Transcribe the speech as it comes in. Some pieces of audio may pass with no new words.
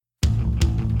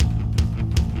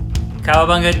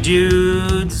Cowabunga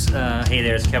dudes! Hey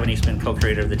there, it's Kevin Eastman,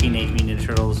 co-creator of the Teenage Mutant Ninja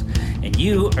Turtles, and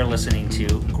you are listening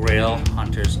to Grail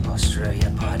Hunters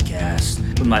Australia podcast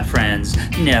with my friends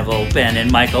Neville, Ben,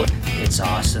 and Michael. It's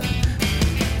awesome.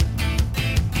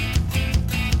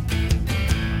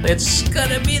 It's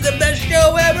gonna be the best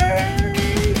show ever!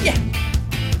 Yeah!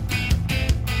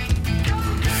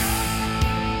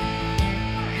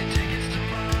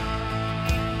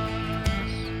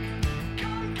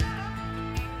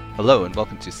 Hello and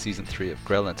welcome to Season 3 of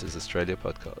Grail Hunters Australia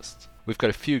podcast. We've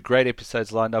got a few great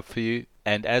episodes lined up for you,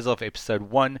 and as of episode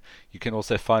 1, you can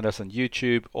also find us on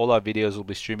YouTube. All our videos will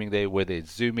be streaming there, whether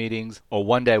it's Zoom meetings or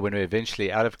one day when we're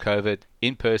eventually out of COVID,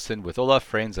 in person with all our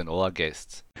friends and all our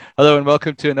guests. Hello and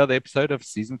welcome to another episode of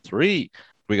Season 3.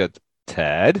 We got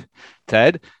Tad.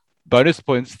 Tad, bonus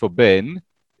points for Ben,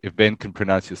 if Ben can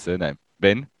pronounce your surname.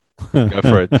 Ben, go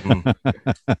for it.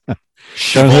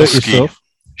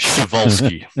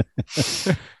 Shavolsky.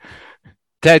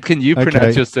 Tad, can you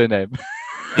pronounce your surname?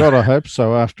 God, I hope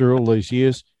so. After all these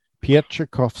years,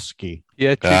 Pietrzykowski.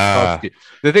 Pietrzykowski.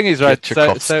 The thing is, right?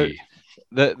 So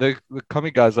the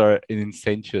comic guys are an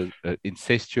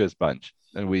incestuous bunch,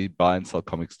 and we buy and sell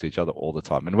comics to each other all the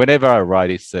time. And whenever I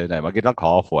write his surname, I get like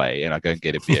halfway, and I go and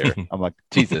get a beer. I'm like,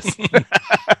 Jesus, I'm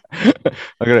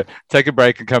gonna take a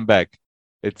break and come back.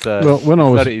 It's well, when I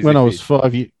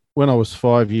was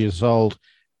 5 years old.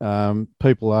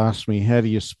 People asked me, how do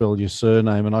you spell your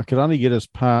surname? And I could only get as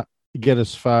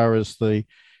far as the,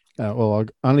 I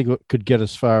only could get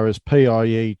as far as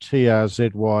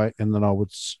Pietryzi, and then I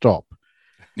would stop.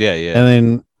 Yeah. And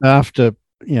then after,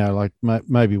 like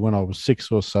maybe when I was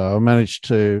 6 or so, I managed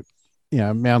to,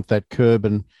 mount that curb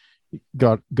and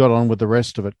got on with the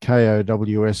rest of it,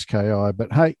 Kowski.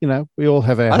 But hey, we all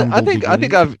have our. I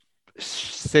think I've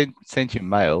sent you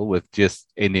mail with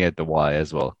just ending at the Y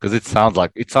as well, because it sounds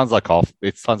like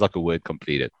a word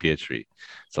completed, Pietryzi.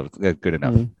 So good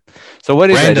enough. So what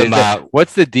is that?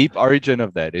 What's the deep origin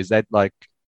of that? Is that like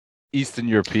Eastern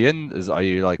European? Are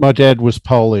you like? My dad was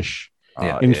Polish.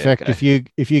 In fact, okay.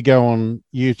 if you go on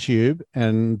YouTube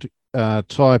and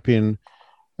type in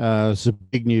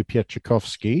Zbigniew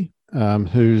Pietrzykowski,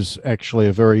 who's actually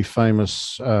a very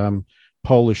famous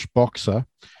Polish boxer,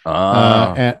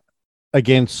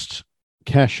 against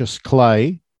Cassius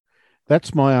Clay.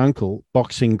 That's my uncle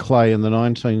boxing Clay in the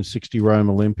 1960 Rome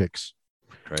Olympics.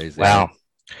 Crazy. Wow.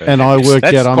 And I worked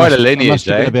out I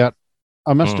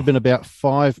must have been about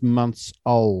 5 months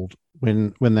old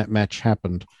when that match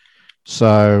happened.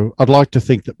 So I'd like to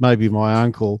think that maybe my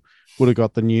uncle would have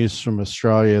got the news from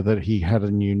Australia that he had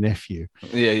a new nephew.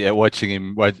 Yeah, watching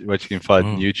him fight on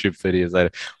YouTube 30 years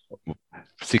later.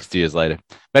 60 years later.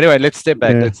 But anyway, let's step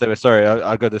back. Yeah. Sorry,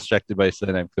 I got distracted by his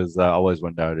surname because I always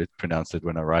wonder how to pronounce it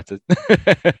when I write it.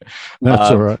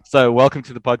 That's all right. So welcome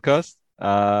to the podcast.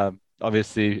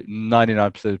 Obviously,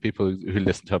 99% of people who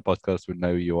listen to our podcast would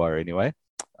know who you are anyway.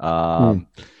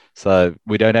 So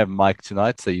we don't have Mike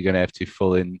tonight, so you're going to have to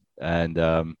fill in and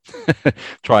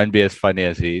try and be as funny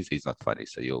as he is. He's not funny,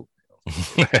 so you'll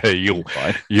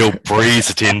breeze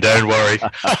it in, don't worry.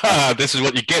 This is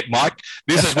what you get, Mike.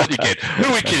 This is what you get. Who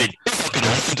are we kidding? He's not going to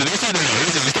listen to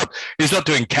this. He's not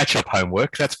doing catch-up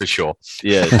homework, that's for sure.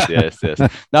 Yes.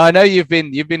 Now I know you've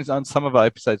been on some of our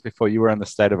episodes before. You were on the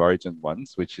State of Origin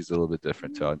ones, which is a little bit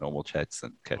different to our normal chats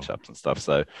and catch-ups and stuff.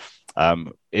 So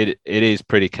it is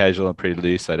pretty casual and pretty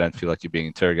loose. I don't feel like you're being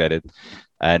interrogated.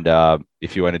 And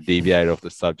if you want to deviate off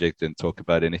the subject and talk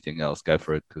about anything else, go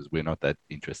for it, because we're not that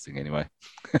interesting anyway.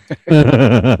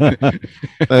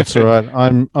 That's all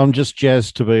right. I'm just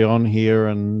jazzed to be on here,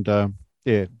 and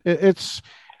it's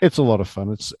a lot of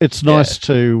fun. It's nice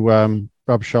to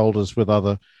rub shoulders with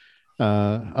other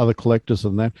collectors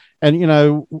and that.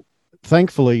 And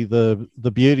thankfully, the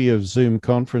beauty of Zoom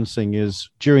conferencing is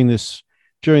during this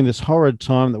horrid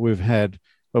time that we've had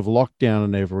of lockdown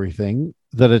and everything,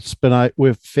 that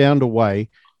we've found a way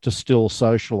to still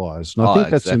socialize. And I think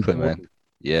that's exactly, important. Man.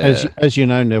 Yeah. As you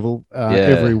know, Neville,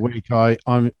 every week I'm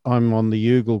on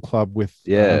the Ugle Club with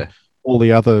all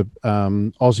the other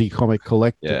Aussie comic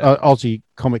Aussie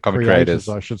comic creators,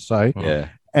 I should say. Yeah.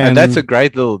 And that's a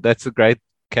great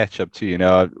catch up too.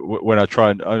 When I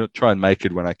try and make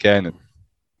it when I can.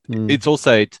 It's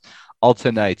also it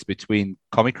alternates between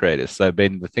comic creators. So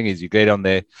Ben, the thing is, you get on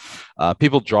there,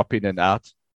 people drop in and out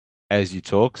as you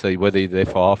talk. So whether you're there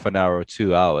for half an hour or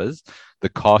 2 hours, the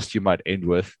cost you might end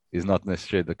with is not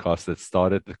necessarily the cost that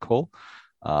started the call.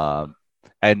 And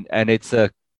it's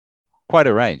quite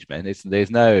a range, man. There's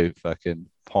no fucking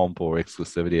pomp or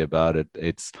exclusivity about it.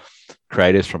 It's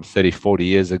creators from 30, 40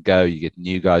 years ago. You get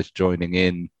new guys joining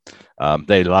in.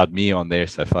 they allowed me on there,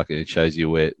 so fucking it shows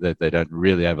you that they don't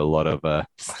really have a lot of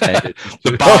standards.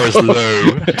 The bar is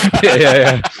low.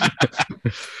 yeah.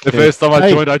 The first time I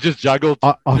joined, I just juggled.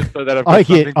 Just so that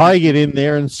I get in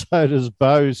there, and so does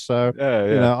Bo. So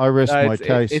you know, I rest my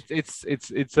case.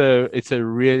 It's a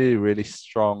really, really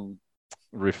strong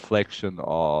reflection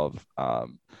of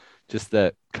just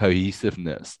the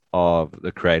cohesiveness of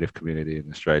the creative community in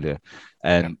Australia,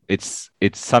 and it's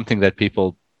something that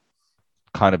people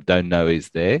kind of don't know is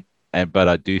there. But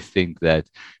I do think that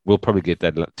we'll probably get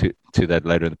that to that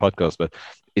later in the podcast. But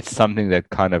it's something that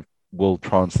kind of will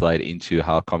translate into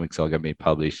how comics are going to be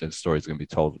published and stories are going to be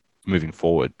told moving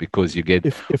forward, because you get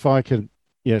if I could,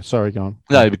 yeah, sorry, go on.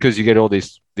 No, because you get all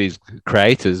these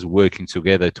creators working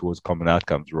together towards common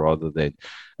outcomes rather than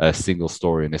a single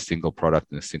story and a single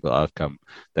product and a single outcome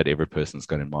that every person's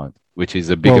got in mind, which is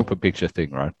a bigger picture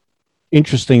thing, right?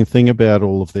 Interesting thing about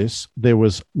all of this, there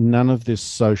was none of this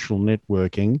social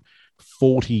networking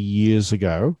 40 years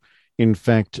ago. In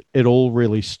fact, it all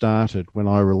really started when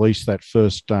I released that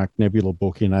first Dark Nebula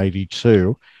book in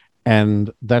 82,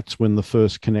 and that's when the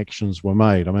first connections were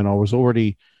made. I mean, I was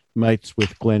already mates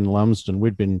with Glenn Lumsden.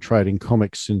 We'd been trading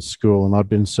comics since school, and I'd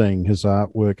been seeing his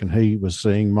artwork, and he was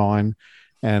seeing mine.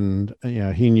 And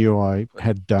he knew I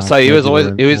had Dark. So he was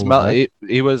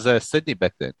Sydney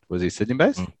back then. Was he Sydney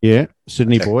based? Yeah,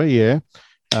 Sydney boy. Yeah.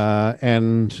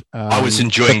 And I was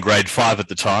enjoying grade 5 at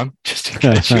the time. Just in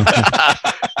case.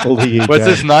 Was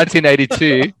this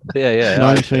 1982? Yeah.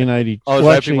 1980. Well,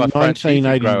 actually,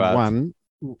 1981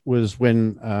 was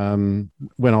when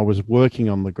I was working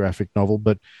on the graphic novel,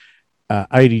 but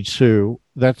 82,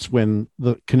 that's when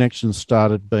the connections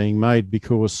started being made,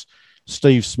 because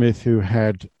Steve Smith, who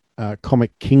had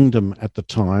Comic Kingdom at the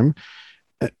time,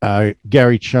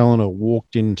 Gary Challoner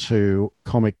walked into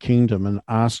Comic Kingdom and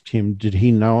asked him, did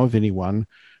he know of anyone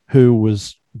who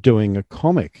was doing a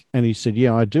comic? And he said,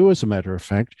 yeah, I do, as a matter of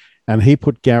fact. And he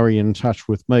put Gary in touch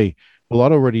with me. Well,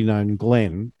 I'd already known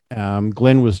Glenn.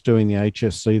 Glenn was doing the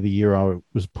HSC the year I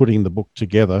was putting the book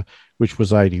together, which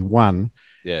was 81.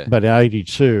 Yeah. But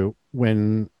 82,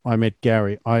 when I met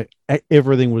Gary,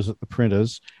 everything was at the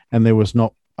printers, and there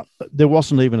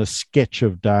wasn't even a sketch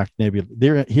of Dark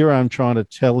Nebula. Here I'm trying to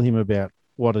tell him about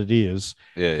what it is,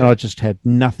 and I just had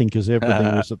nothing because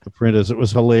everything was at the printers. It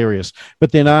was hilarious.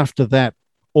 But then after that,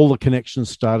 all the connections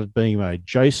started being made.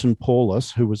 Jason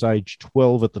Paulus, who was age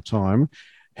 12 at the time,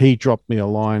 he dropped me a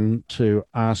line to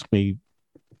ask me,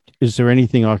 is there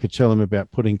anything I could tell him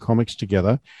about putting comics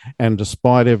together? And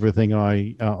despite everything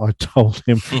I told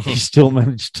him, he still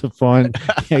managed to find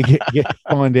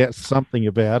out something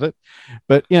about it.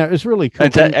 But it's really cool.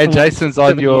 And Jason's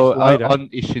on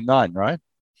issue 9, right?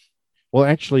 Well,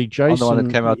 actually, Jason, the one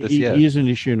that came out this year. He is in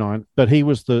issue 9, but he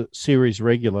was the series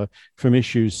regular from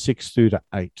issues 6 through to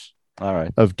 8. All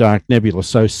right. Of Dark Nebula.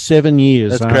 So 7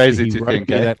 years That's after crazy he to wrote think,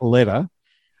 me that letter,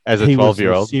 as a 12-year-old, he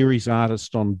was a series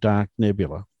artist on Dark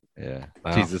Nebula. Yeah.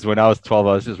 Wow. Jesus, when I was 12,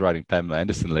 I was just writing Pamela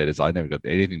Anderson letters. I never got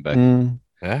anything back.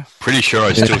 Yeah. Pretty sure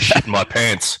I still shit in my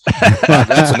pants.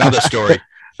 That's another story.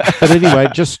 But anyway,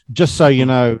 just so you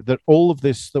know, that all of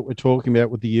this that we're talking about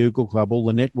with the Eagle Club, all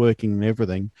the networking and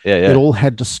everything, it all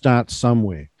had to start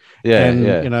somewhere. Yeah.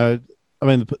 And I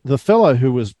mean, the fellow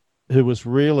who was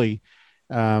really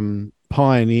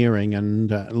pioneering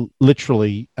and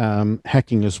literally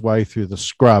hacking his way through the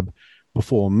scrub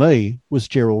before me was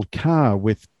Gerald Carr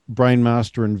with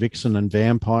Brainmaster and Vixen and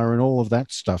Vampire and all of that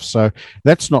stuff. So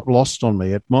that's not lost on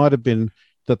me. It might have been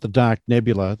that the Dark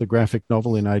Nebula, the graphic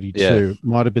novel in 82,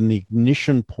 might have been the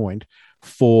ignition point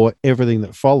for everything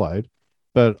that followed,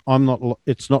 but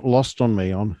it's not lost on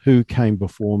me on who came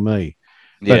before me.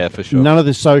 But for sure. None of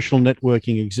the social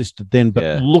networking existed then,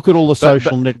 but look at all the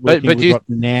social networking we've got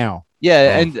now.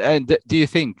 Yeah, and do you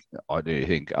think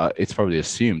it's probably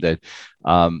assumed that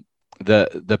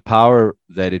the power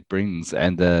that it brings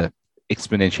and the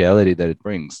exponentiality that it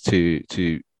brings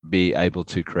to be able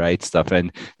to create stuff,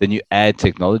 and then you add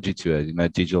technology to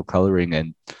it, digital coloring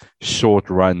and short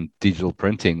run digital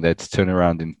printing that's turned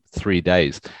around in 3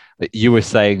 days. You were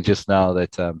saying just now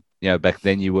that back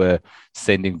then you were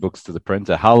sending books to the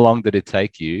printer. How long did it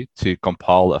take you to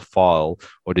compile a file,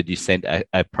 or did you send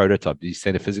a prototype? Did you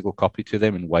send a physical copy to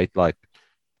them and wait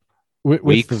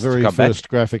with the very first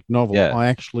graphic novel? I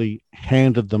actually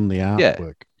handed them the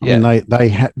artwork. Yeah. And they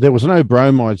had, there was no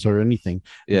bromides or anything.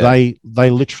 They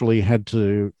literally had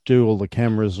to do all the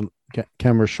cameras and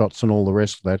camera shots and all the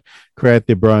rest of that, create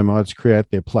their bromides, create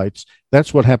their plates.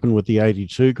 That's what happened with the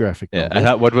 82 graphic novel.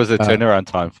 And what was the turnaround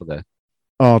time for that?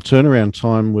 Turnaround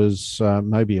time was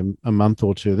maybe a month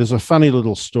or two. There's a funny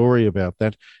little story about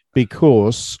that,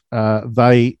 because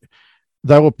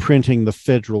they were printing the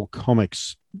Federal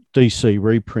Comics DC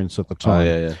reprints at the time.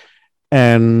 yeah.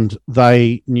 And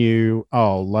they knew,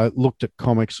 looked at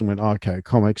comics and went, okay,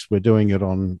 comics, we're doing it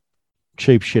on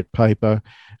cheap shit paper.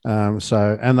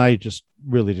 And they just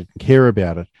really didn't care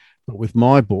about it. But with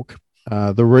my book,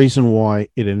 the reason why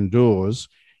it endures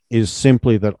is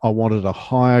simply that I wanted a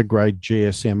higher grade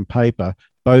GSM paper,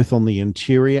 both on the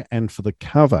interior and for the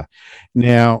cover.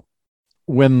 Now,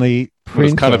 when the printer...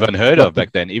 It was kind of unheard of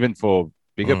back then, even for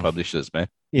bigger publishers, man.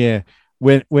 Yeah.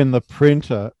 When the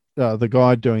printer, the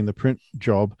guy doing the print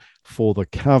job for the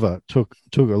cover took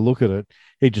a look at it,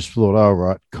 he just thought, oh,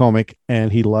 right, comic,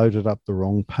 and he loaded up the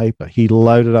wrong paper. He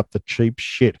loaded up the cheap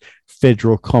shit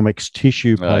Federal Comics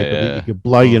tissue paper that you could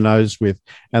blow your nose with,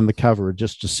 and the cover would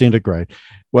just disintegrate.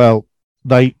 Well,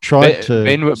 they tried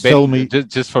to sell me...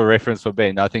 Just for reference for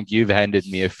Ben, I think you've handed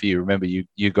me a few. Remember,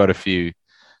 you got a few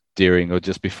during or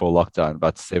just before lockdown,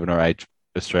 about 7 or 8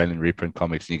 Australian reprint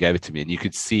comics, and you gave it to me, and you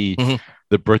could see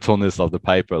the brittleness of the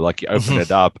paper. Like, you open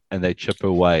it up and they chip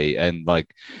away, and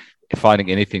like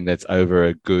finding anything that's over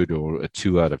a good or a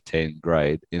 2 out of 10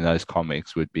 grade in those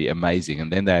comics would be amazing. And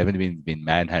then they haven't even been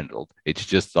manhandled. It's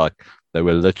just like they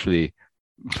were literally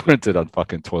printed on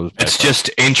fucking toilet paper. It's just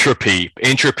entropy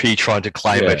trying to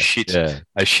claim a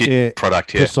shit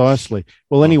product here. Precisely.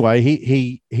 Well, anyway,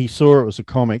 he saw it was a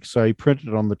comic, so he printed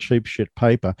it on the cheap shit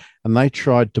paper, and they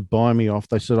tried to buy me off.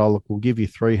 They said, oh, look, we'll give you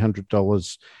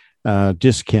 $300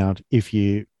 discount if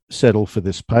you settle for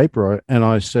this paper. And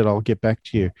I said, I'll get back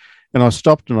to you. And I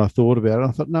stopped and I thought about it.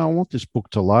 I thought, no, I want this book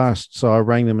to last. So I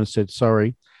rang them and said,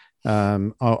 sorry, I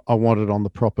want it on the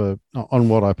proper, on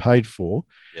what I paid for,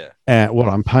 what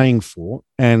I'm paying for.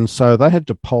 And so they had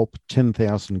to pulp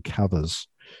 10,000 covers.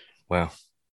 Wow.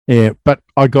 Yeah, but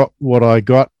I got what I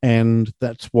got, and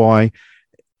that's why,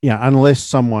 unless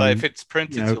someone, so if it's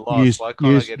printed to last, why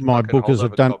can't I get my book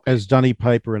as dunny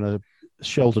paper in a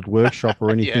sheltered workshop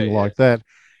or anything like that,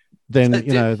 then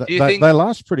so they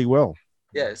last pretty well.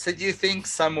 Yeah. So do you think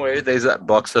somewhere there's that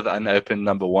box of unopened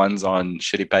number ones on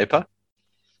shitty paper?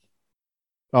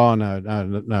 Oh no!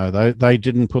 They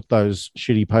didn't put those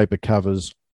shitty paper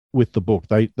covers with the book.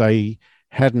 They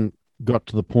hadn't got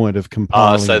to the point of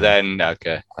compiling. Oh, so then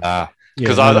okay.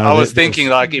 Because I was thinking,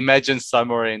 like, imagine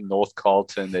somewhere in North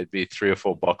Carlton there'd be 3 or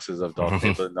 4 boxes of Dark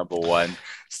Nebula number 1,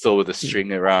 still with a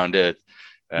string around it.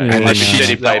 And the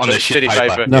shitty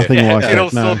paper. Nothing like that. It'll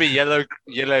still be yellow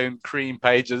and cream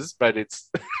pages, but it's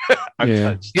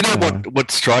untouched. You know what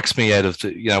strikes me out of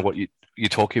what you're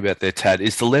talking about there, Tad,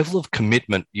 is the level of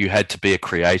commitment you had to be a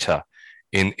creator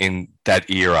in that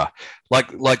era. Like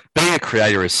being a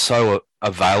creator is so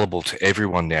available to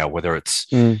everyone now, whether it's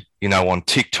on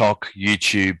TikTok,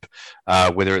 YouTube,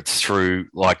 whether it's through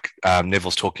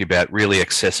Neville's talking about really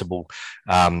accessible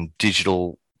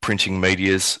digital printing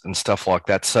medias and stuff like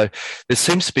that. So there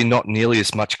seems to be not nearly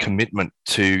as much commitment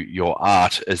to your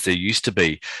art as there used to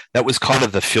be. That was kind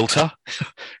of the filter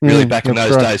really back in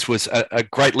those days, was a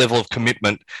great level of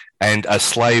commitment and a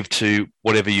slave to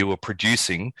whatever you were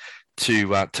producing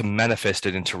to manifest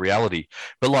it into reality.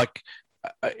 But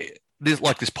this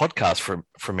podcast for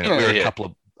a minute, we're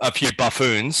a few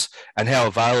buffoons, and how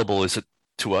available is it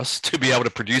to us to be able to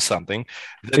produce something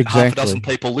that half a dozen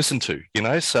people listen to,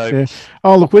 so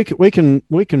oh look, we can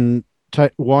wind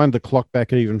the clock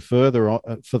back even further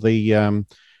for the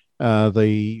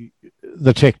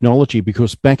technology,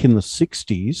 because back in the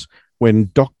 60s when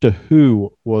Doctor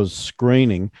Who was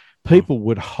screening, people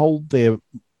would hold their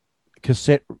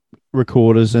cassette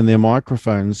recorders and their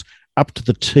microphones up to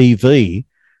the TV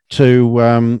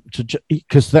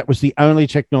because that was the only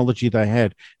technology they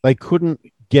had. They couldn't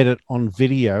get it on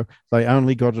video, they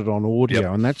only got it on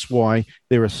audio. And that's why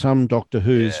there are some Doctor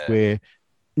Who's where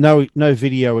no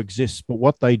video exists, but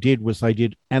what they did was they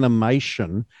did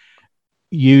animation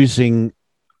using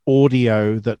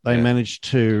audio that they managed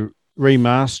to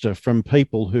remaster from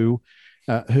people who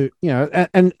and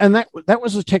that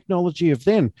was the technology of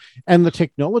then. And the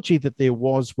technology that there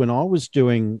was when I was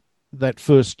doing that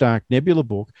first Dark Nebula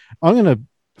book, I'm going to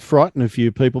frighten a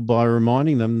few people by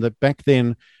reminding them that back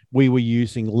then we were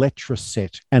using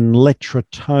Letraset and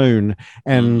Letratone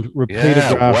and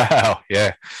repeater graph. Wow,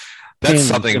 yeah. That's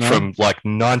something from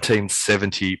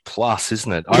 1970 plus,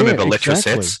 isn't it? I remember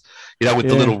Letrasets, with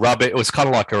the little rubber. It was kind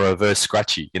of like a reverse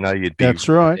scratchy, you'd be. That's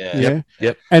right.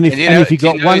 Yep. And if you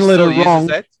got one letter wrong,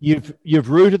 you've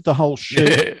rooted the whole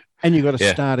sheet. And you've got to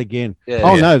start again.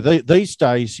 These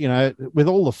days, with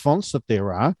all the fonts that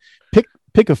there are,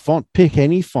 pick a font, pick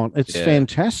any font. It's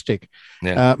fantastic.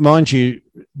 Yeah. Mind you,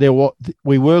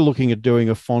 we were looking at doing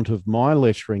a font of my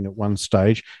lettering at one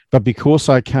stage, but because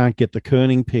I can't get the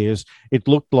kerning pairs, it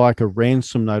looked like a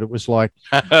ransom note. It was like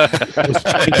it was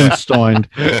Frankenstein.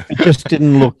 It just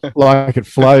didn't look like it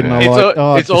flowed. And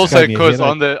it's also because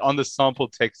on the sample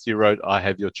text you wrote, "I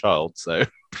have your child." So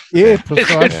yeah,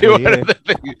 precisely.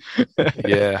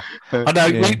 Yeah. I know.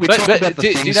 Yeah. We talk about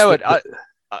the do you know what?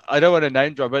 I don't want to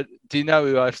name drop, but do you know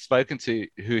who I've spoken to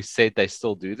who said they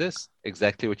still do this?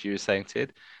 Exactly what you were saying,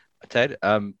 Ted.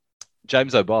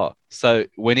 James O'Barr. So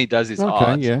when he does his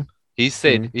art, he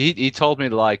said he told me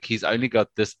like he's only got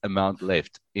this amount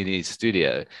left in his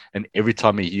studio, and every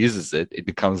time he uses it, it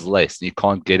becomes less, and you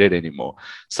can't get it anymore.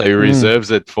 So he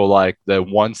reserves it for like the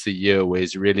once a year where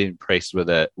he's really impressed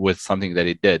with something that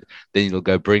he did. Then he'll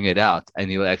go bring it out, and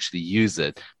he'll actually use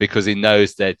it because he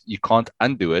knows that you can't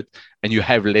undo it, and you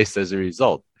have less as a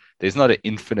result. There's not an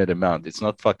infinite amount. It's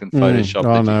not fucking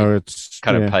Photoshop. It's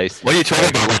kind of paste. What are you talking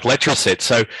about? Like Letraset.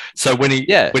 So when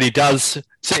he does,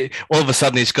 see, all of a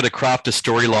sudden he's got to craft a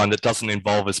storyline that doesn't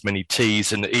involve as many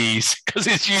T's and E's because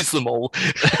he's used them all.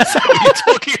 That's what you're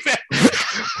talking about.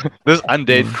 This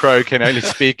undead crow can only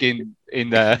speak in.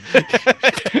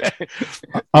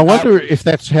 I wonder if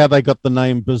that's how they got the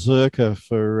name Berserker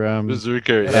for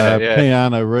Berserker,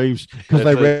 Keanu Reeves, because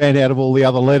they ran out of all the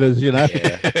other letters, you know.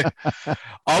 Yeah.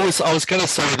 I was going to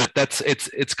say that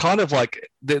it's kind of like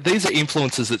these are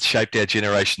influences that shaped our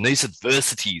generation. These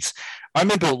adversities. I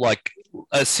remember like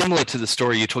similar to the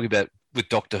story you're talking about with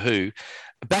Doctor Who.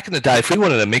 Back in the day, if we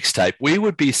wanted a mixtape, we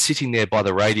would be sitting there by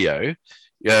the radio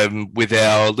with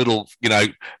our little,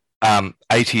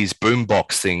 80s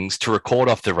boombox things to record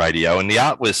off the radio, and the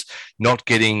art was not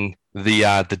getting the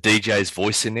DJ's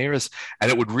voice in there, and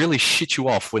it would really shit you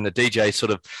off when the DJ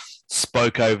sort of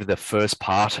spoke over the first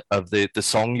part of the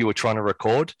song you were trying to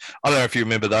record. I don't know if you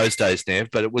remember those days,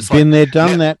 Nev, but it was been there,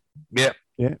 done that. Yeah.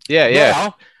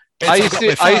 Now, I used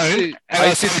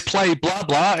to play blah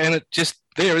blah, and it just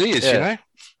there it is, you know.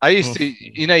 I used to,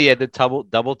 you had the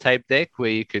double tape deck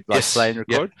where you could play and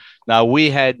record. Yep. Now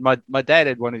we had my dad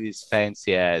had one of these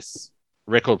fancy ass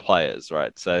record players,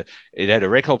 right? So it had a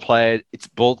record player. It's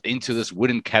built into this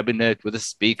wooden cabinet with the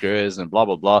speakers and blah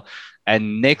blah blah.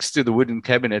 And next to the wooden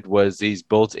cabinet was these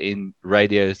built-in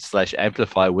radio /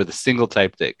 amplifier with a single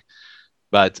tape deck.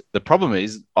 But the problem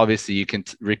is, obviously, you can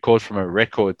record from a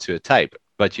record to a tape,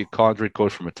 but you can't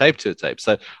record from a tape to a tape.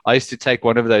 So I used to take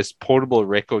one of those portable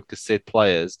record cassette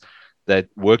players that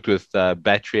worked with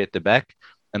battery at the back,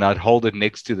 and I'd hold it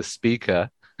next to the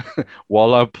speaker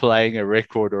while I'm playing a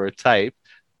record or a tape,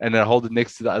 and I'd hold it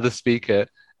next to the other speaker,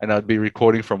 and I'd be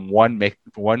recording from one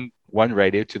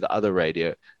radio to the other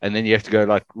radio. And then you have to go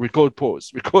like record, pause,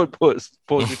 record, pause,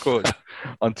 record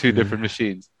on two different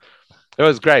machines. It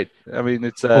was great. I mean,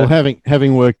 it's well,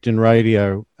 having worked in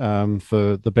radio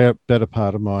for the better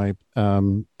part of my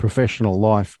professional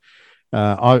life,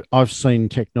 I've seen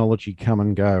technology come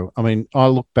and go. I mean, I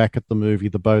look back at the movie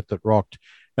The Boat That Rocked,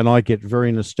 and I get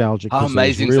very nostalgic. How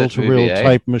amazing is that reel-to-reel movie,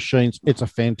 tape machines. It's a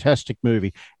fantastic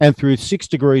movie, and through 6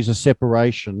 degrees of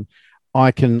separation,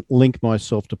 I can link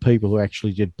myself to people who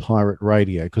actually did pirate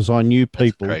radio, because I knew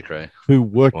people who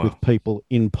worked with people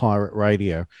in pirate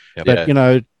radio. Yep.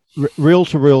 But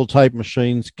reel-to-reel tape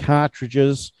machines,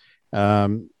 cartridges,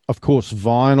 of course,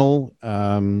 vinyl,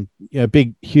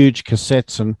 big, huge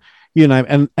cassettes, and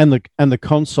and the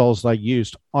consoles they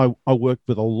used. I worked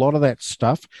with a lot of that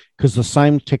stuff because the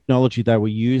same technology they were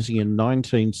using in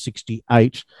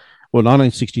 1968 or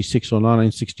 1966 or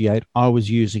 1968, I was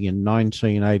using in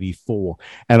 1984,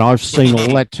 and I've seen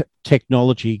all that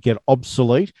technology get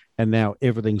obsolete, and now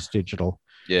everything's digital.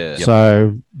 Yeah.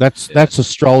 So that's a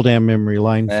stroll down memory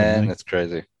lane for me. That's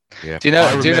crazy. Yeah. Do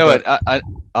you know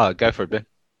what? Go for it, Ben.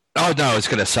 Oh no, I was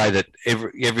going to say that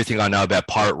everything I know about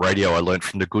pirate radio I learned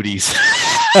from the goodies.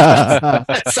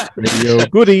 Radio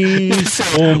goodies.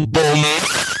 Boom, boom.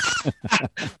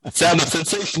 Sound of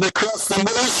sensation across the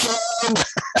nation.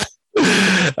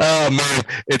 Oh man,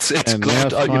 it's and good. Now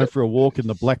it's time for a walk in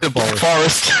the Black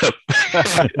Forest.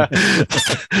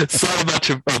 So much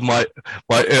of my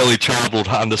early childhood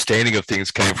understanding of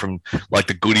things came from like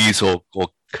the goodies or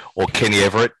Kenny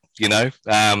Everett.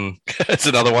 It's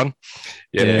another one.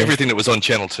 Yeah, everything that was on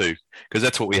Channel 2, because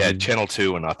that's what we had, Channel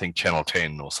 2 and I think Channel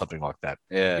 10 or something like that.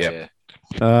 Yeah.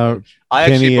 I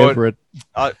actually bought.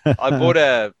 I bought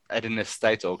at an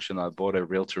estate auction. I bought a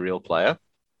reel-to-reel player,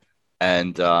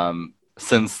 and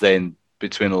since then,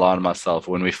 between Alana and myself,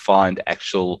 when we find the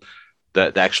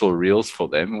actual reels for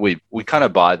them, we kind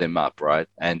of buy them up, right?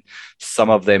 And some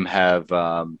of them have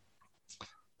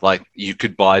like you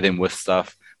could buy them with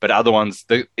stuff. But other ones,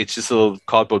 it's just a little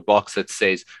cardboard box that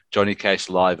says Johnny Cash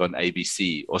live on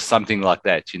ABC or something like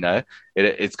that.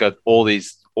 It's got all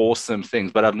these awesome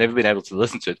things, but I've never been able to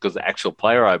listen to it because the actual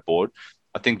player I bought,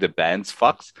 I think the band's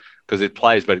fucked because it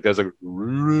plays, but it goes like,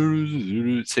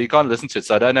 so you can't listen to it.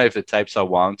 So I don't know if the tapes are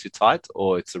wound too tight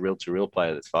or it's a reel-to-reel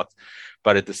player that's fucked.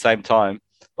 But at the same time,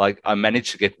 like I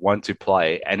managed to get one to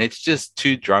play, and it's just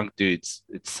two drunk dudes.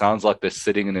 It sounds like they're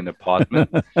sitting in an apartment,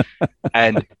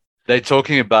 and they're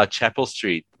talking about Chapel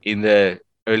Street in the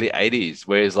early '80s,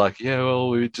 where it's like, yeah,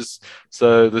 well, this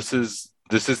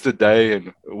is the day,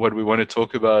 and what we want to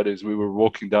talk about is we were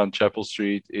walking down Chapel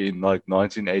Street in like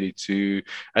 1982,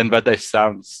 but they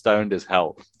sound stoned as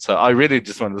hell. So I really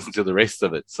just want to listen to the rest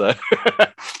of it. So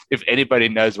if anybody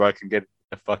knows where I can get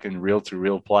a fucking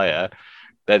reel-to-reel player,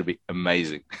 that'd be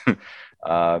amazing.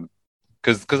 Because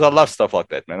I love stuff like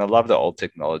that, man. I love the old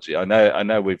technology. I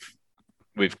know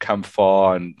we've come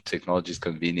far and technology is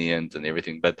convenient and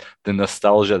everything, but the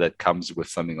nostalgia that comes with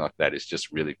something like that is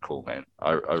just really cool, man.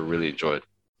 I really enjoy it.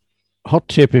 Hot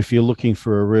tip: if you're looking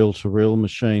for a reel-to-reel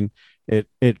machine, it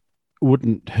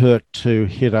wouldn't hurt to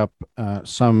hit up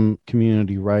some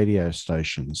community radio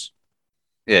stations.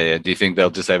 Yeah. Do you think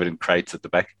they'll just have it in crates at the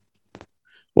back?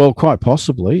 Well, quite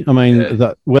possibly. I mean,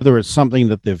 whether it's something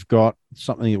that they've got,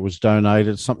 something that was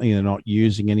donated, something they're not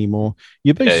using anymore,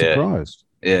 you'd be surprised.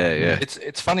 Yeah.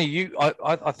 It's funny.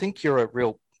 I think you're a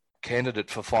real candidate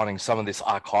for finding some of this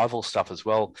archival stuff as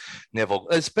well, Neville.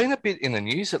 There's been a bit in the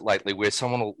news lately where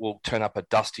someone will turn up a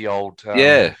dusty old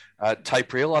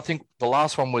tape reel. I think the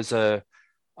last one was a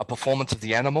performance of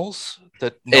the Animals.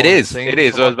 It is.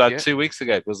 It was about 2 weeks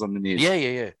ago. It was on the news.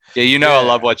 Yeah. I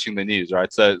love watching the news,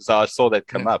 right? So I saw that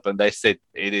come up, and they said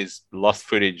it is lost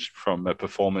footage from a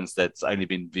performance that's only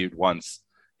been viewed once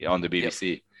on the BBC.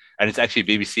 Yep. And it's actually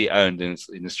BBC owned in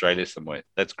Australia somewhere.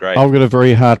 That's great. I've got a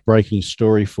very heartbreaking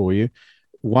story for you.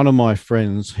 One of my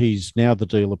friends, he's now the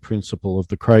dealer principal of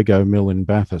the Crago Mill in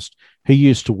Bathurst. He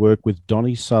used to work with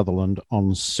Donny Sutherland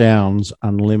on Sounds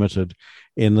Unlimited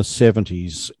in the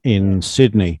 70s in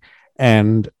Sydney.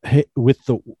 And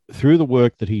through the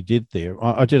work that he did there,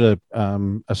 I did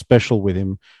a special with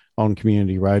him on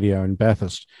community radio in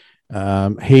Bathurst.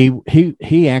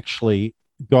 He actually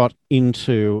got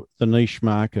into the niche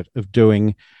market of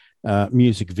doing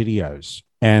music videos,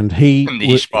 and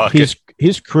his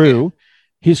crew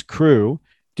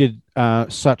did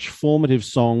such formative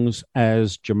songs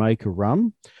as Jamaica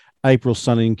Rum, April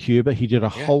Sun in Cuba. He did a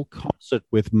whole concert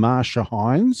with Marsha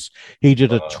Hines. He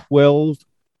did a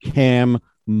 12-cam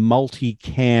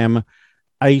multi-cam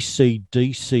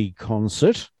AC/DC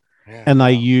concert, and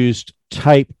they used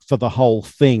tape for the whole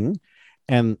thing.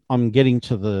 And I'm getting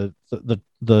to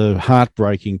the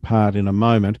heartbreaking part in a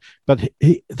moment, but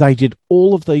they did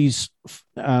all of these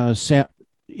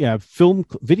film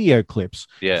video clips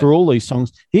for all these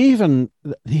songs.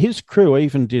 His crew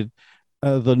even did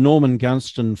the Norman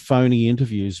Gunston phony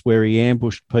interviews where he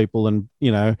ambushed people, and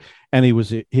he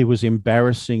was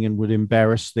embarrassing and would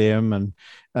embarrass them, and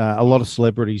a lot of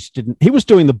celebrities didn't. He was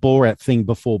doing the Borat thing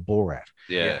before Borat.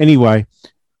 Yeah. Anyway.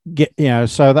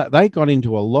 So that they got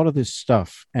into a lot of this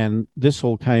stuff, and this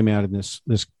all came out in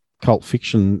this cult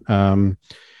fiction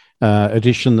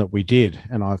edition that we did,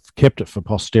 and I've kept it for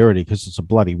posterity because it's a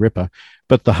bloody ripper.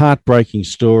 But the heartbreaking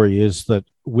story is that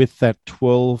with that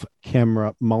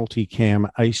 12-camera multi-cam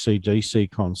AC/DC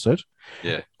concert,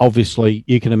 obviously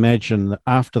you can imagine that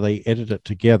after they edited it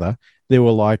together, there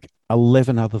were like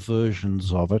 11 other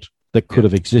versions of it that could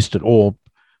have existed, or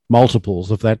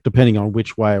multiples of that, depending on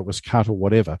which way it was cut or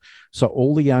whatever. So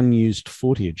all the unused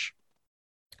footage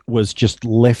was just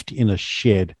left in a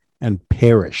shed and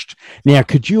perished. Now,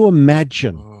 could you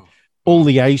imagine all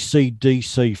the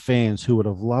AC/DC fans who would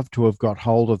have loved to have got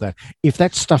hold of that? If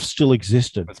that stuff still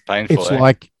existed, it's painful.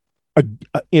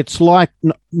 It's like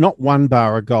not 1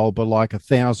 bar of gold, but like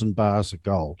 1,000 bars of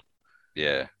gold.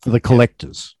 Yeah, for the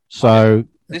collectors. So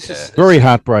this is very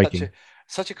heartbreaking.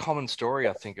 Such a common story,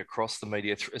 I think, across the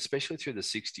media, especially through the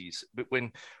 60s. But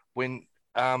when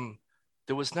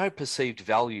there was no perceived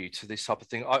value to this type of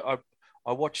thing, I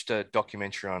watched a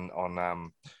documentary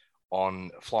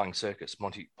on Flying Circus,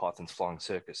 Monty Python's Flying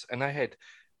Circus, and they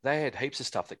had heaps of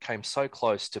stuff that came so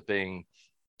close to being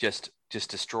just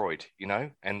destroyed,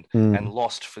 and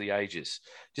lost for the ages,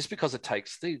 just because it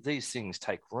takes these things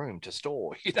take room to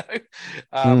store,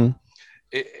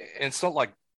 it's not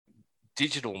like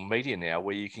digital media now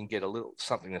where you can get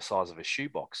something the size of a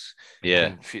shoebox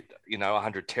and fit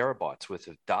 100 terabytes worth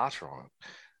of data on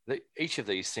it. Each of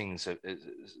these things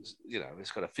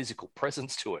it's got a physical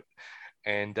presence to it,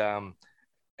 and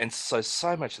And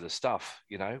so much of the stuff,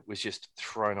 was just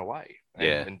thrown away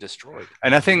and destroyed.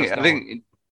 And I think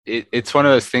it's one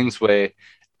of those things where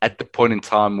at the point in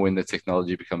time when the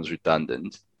technology becomes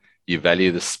redundant, you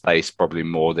value the space probably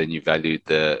more than you value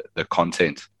the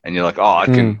content. And you're like, I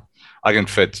can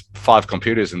fit 5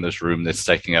 computers in this room that's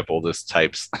taking up all this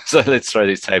tapes. So let's throw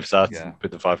these tapes out and put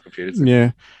the 5 computers in.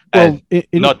 Yeah. Well,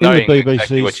 not knowing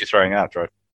exactly what you're throwing out, right?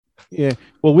 Yeah.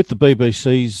 Well, with the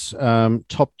BBC's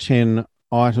top 10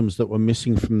 items that were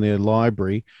missing from their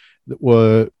library that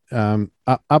were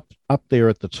up there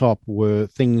at the top were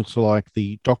things like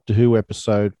the Doctor Who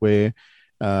episode where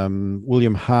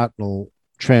William Hartnell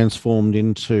transformed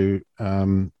into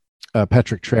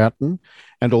Patrick Troughton,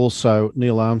 and also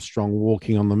Neil Armstrong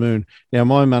walking on the moon. Now,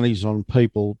 my money's on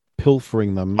people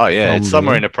pilfering them. Oh, yeah, it's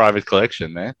somewhere in a private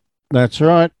collection there. That's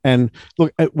right. And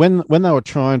look, when they were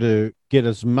trying to get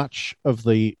as much of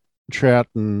the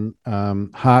Troughton,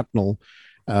 Hartnell,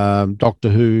 Doctor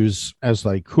Who's as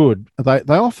they could, they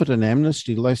offered an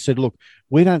amnesty. They said, look,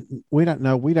 we don't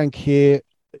know, we don't care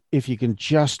if you can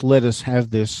just let us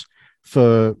have this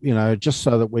for, just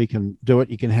so that we can do it,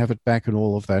 you can have it back and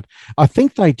all of that. I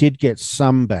think they did get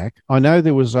some back. I know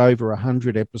there was over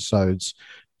 100 episodes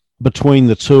between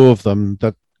the two of them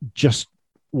that just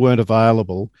weren't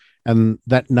available, and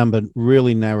that number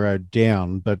really narrowed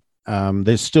down, but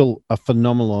there's still a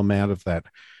phenomenal amount of that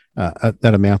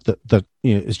amount that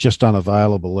is just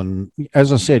unavailable. And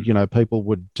as I said, people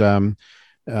would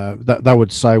they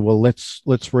would say, well,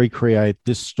 let's recreate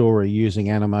this story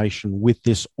using animation with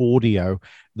this audio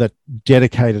that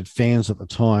dedicated fans at the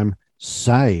time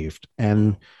saved.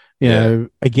 And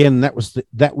again, that was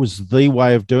the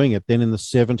way of doing it. Then in the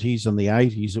 70s and the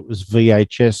 80s, it was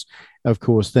VHS. Of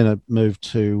course, then it moved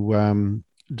to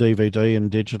DVD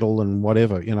and digital and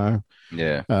whatever,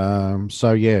 Yeah.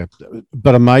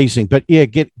 But amazing. But yeah,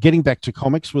 getting back to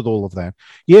comics with all of that.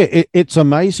 Yeah, it's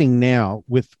amazing now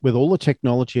with all the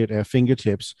technology at our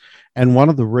fingertips. And one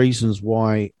of the reasons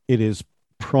why it is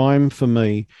prime for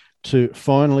me to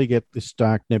finally get this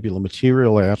Dark Nebula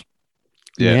material out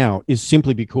now is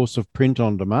simply because of print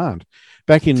on demand.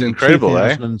 Back in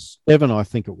 2007, I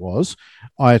think it was,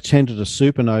 I attended a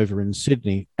supernova in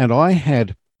Sydney, and I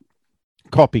had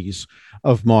copies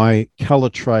of my colour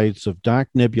trades of Dark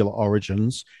Nebula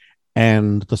Origins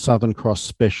and the Southern Cross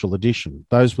Special Edition.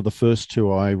 Those were the first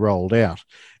 2 I rolled out.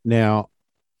 Now,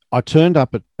 I turned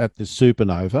up at this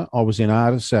supernova. I was in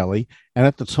Artist Alley, and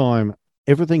at the time,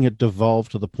 everything had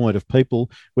devolved to the point of people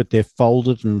with their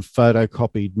folded and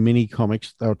photocopied mini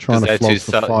comics. They were trying to flog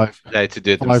for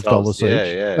 $5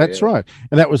 each. That's right.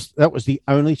 And that was the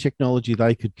only technology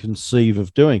they could conceive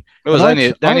of doing. It was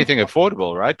the only thing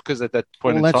affordable, right? Because at that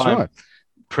point in time,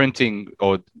 printing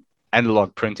or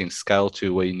analog printing scale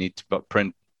to where you need to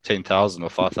print 10,000 or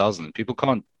 5,000, people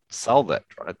can't sell that,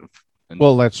 right?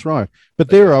 Well, that's right. But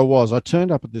there I was. I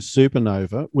turned up at this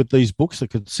supernova with these books that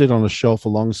could sit on a shelf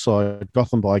alongside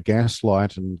Gotham by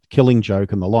Gaslight and Killing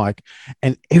Joke and the like.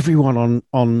 And everyone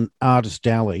on Artist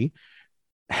Alley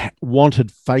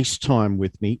wanted FaceTime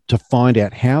with me to find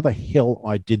out how the hell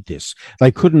I did this.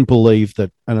 They couldn't believe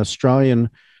that an Australian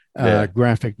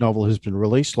graphic novel has been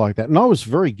released like that. And I was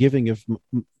very giving of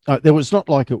there was not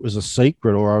like it was a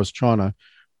secret or I was trying to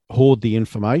hoard the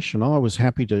information. I was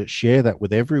happy to share that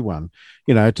with everyone,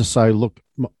 to say, look,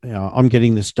 I'm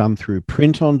getting this done through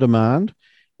print on demand.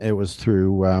 It was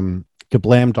through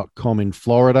kablam.com in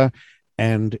Florida,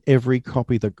 and every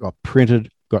copy that got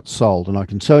printed got sold. And I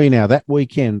can tell you now, that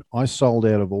weekend I sold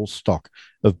out of all stock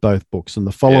of both books, and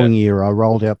the following year I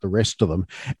rolled out the rest of them.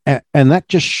 And that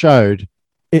just showed,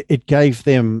 it gave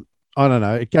them, I don't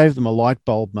know, it gave them a light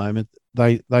bulb moment.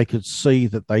 They could see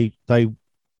that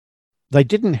they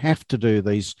didn't have to do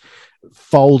these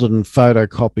folded and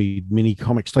photocopied mini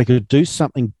comics. They could do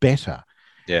something better.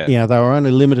 Yeah. They were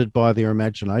only limited by their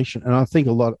imagination. And I think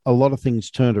a lot of things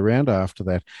turned around after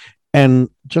that. And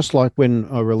just like when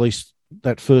I released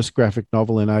that first graphic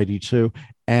novel in 82,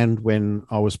 and when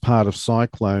I was part of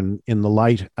Cyclone in the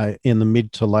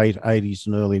mid to late 80s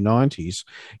and early 90s,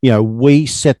 we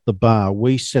set the bar,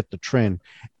 we set the trend.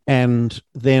 And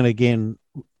then again,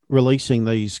 releasing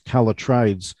these color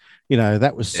trades,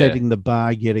 that was setting the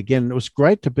bar yet again. It was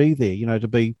great to be there, to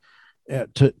be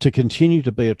to continue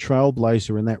to be a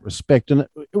trailblazer in that respect. And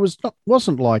it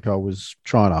wasn't like I was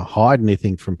trying to hide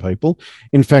anything from people.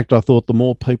 In fact, I thought the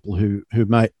more people who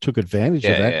took advantage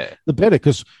of that, the better,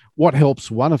 because what helps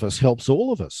one of us helps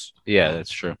all of us. Yeah,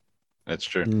 that's true. That's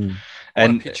true.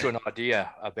 And I pitch you an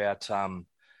idea about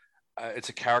it's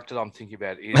a character that I'm thinking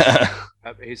about.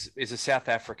 He's a South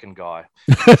African guy.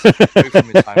 He's moved from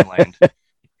his homeland.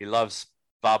 He loves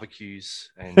barbecues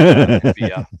and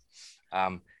beer.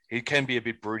 He can be a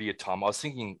bit broody at times. I was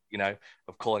thinking, of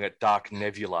calling it Dark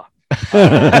Nebula.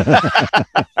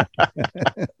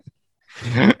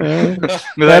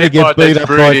 That'll get beat up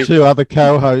by two other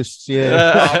co-hosts.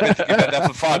 Yeah, I'm going to give that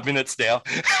for 5 minutes now.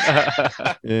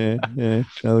 yeah.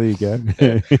 Oh, there you go.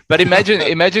 But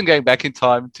imagine going back in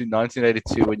time to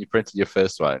 1982 when you printed your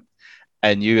first one,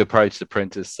 and you approach the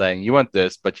printers saying you want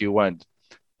this, but you want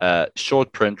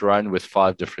short print run with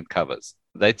 5 different covers.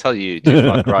 They tell you just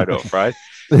like right off, right?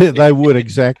 They would,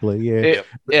 exactly. Yeah.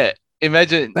 Yeah.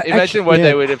 Imagine what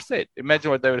they would have said.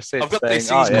 Imagine what they would have said. I've got these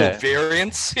things called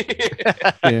variants.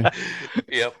 Yeah.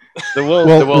 Yep.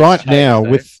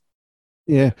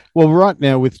 Right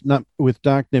now with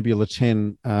Dark Nebula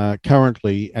 10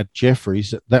 currently at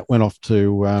Jeffries, that went off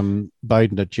to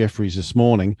Baden at Jeffries this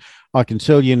morning. I can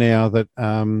tell you now that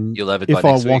you'll have it if by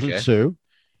I next wanted week, to,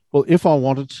 if I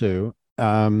wanted to,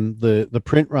 the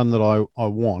print run that I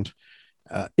want,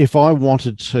 if I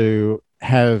wanted to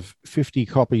have 50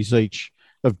 copies each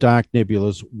of Dark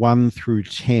Nebulas 1 through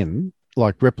 10,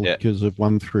 like replicas of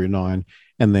 1 through 9,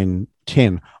 and then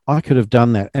 10, I could have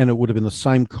done that, and it would have been the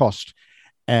same cost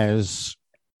as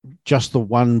just the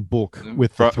one book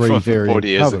with the 3 variant 40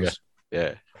 years covers. Ago.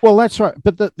 Yeah. Well, that's right.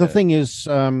 But the thing is,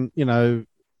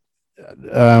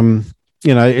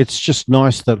 it's just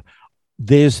nice that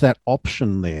there's that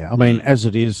option there. I mean, as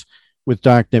it is with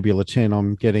Dark Nebula 10,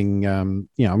 I'm getting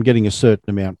a certain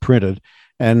amount printed,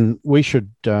 and we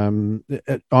should.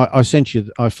 I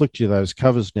flicked you those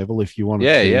covers, Neville, if you wanted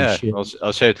to. Yeah. Share.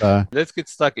 I'll show it. Let's get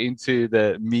stuck into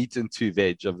the meat and to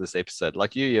veg of this episode.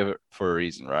 Like you for a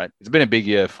reason, right? It's been a big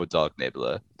year for Dark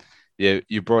Nebula. Yeah,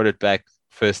 you brought it back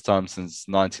first time since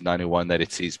 1991 that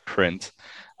it sees print.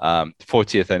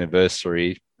 40th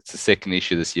anniversary. It's the second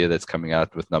issue this year that's coming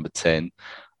out with number 10.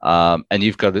 And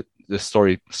you've got the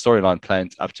storyline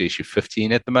planned up to issue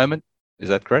 15 at the moment. Is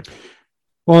that correct?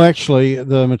 Well, actually,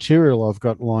 the material I've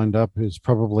got lined up is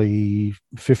probably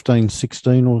 15,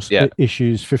 16 or so,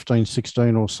 issues 15,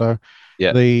 16 or so.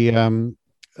 Yeah. The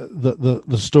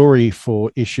story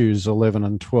for issues 11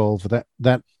 and 12,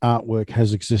 that artwork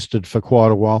has existed for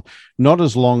quite a while. Not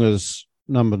as long as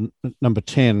number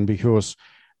 10, because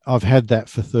I've had that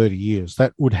for 30 years.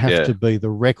 That would have to be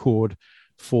the record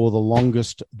for the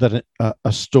longest that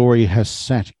a story has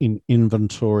sat in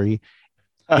inventory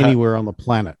anywhere on the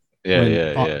planet.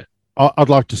 I'd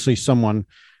like to see someone,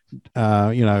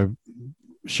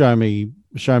 show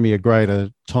me a greater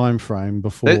time frame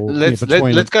before. Let's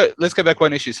go back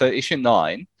one issue. So issue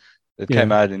 9 that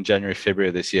came out in January, February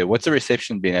of this year. What's the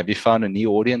reception been? Have you found a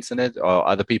new audience in it, or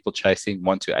other people chasing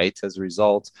 1 to 8 as a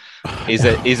result? Is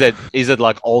it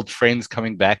like old friends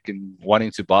coming back and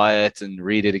wanting to buy it and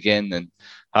read it again? And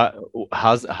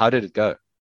how did it go?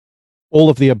 All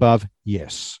of the above,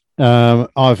 yes.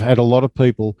 I've had a lot of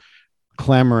people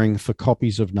clamoring for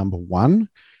copies of number 1,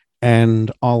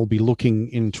 and I'll be looking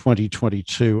in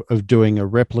 2022 of doing a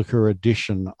replica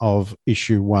edition of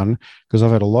issue 1, because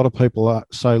I've had a lot of people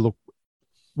say, look,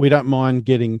 we don't mind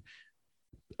getting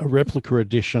a replica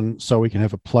edition so we can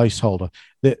have a placeholder.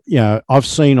 I've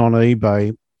seen on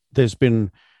eBay there's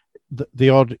been the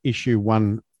odd issue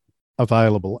 1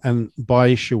 available, and by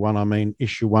issue 1 I mean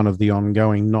issue 1 of the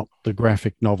ongoing, not the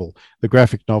graphic novel. The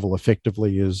graphic novel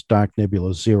effectively is Dark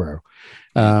Nebula 0.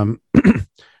 So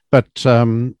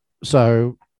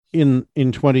in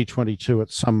 2022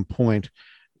 at some point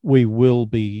we will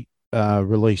be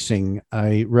releasing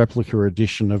a replica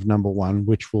edition of number 1,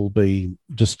 which will be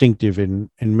distinctive in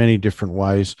many different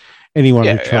ways. Anyone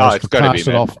who tries to pass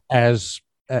it off as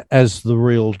the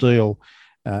real deal,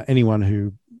 anyone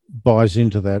who buys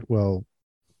into that, well,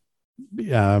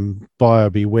 buyer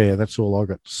beware. That's all I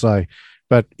got to say.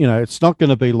 But it's not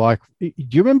going to be like. Do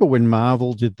you remember when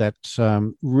Marvel did that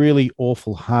really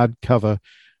awful hardcover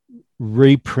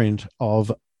reprint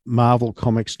of Marvel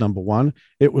Comics number 1?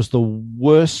 It was the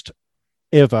worst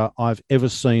I've ever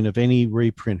seen of any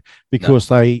reprint, because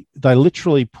they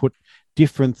literally put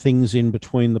different things in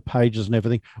between the pages and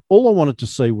everything. All I wanted to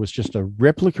see was just a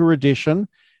replica edition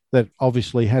that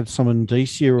obviously had some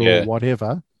indicia or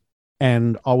whatever,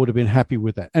 and I would have been happy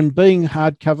with that. And being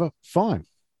hardcover, fine.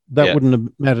 That wouldn't have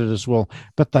mattered as well.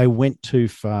 But they went too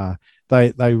far.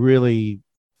 They really,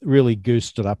 really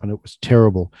goosed it up, and it was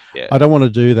terrible. Yeah. I don't want to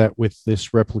do that with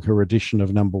this replica edition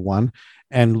of number 1.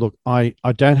 And look, I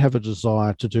don't have a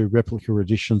desire to do replica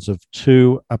editions of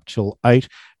 2 up till 8,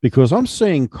 because I'm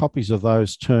seeing copies of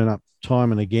those turn up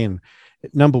time and again.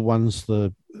 Number 1's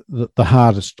the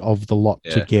hardest of the lot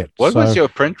to get. What was your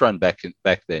print run back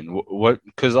then? What?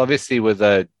 Because obviously with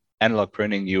analog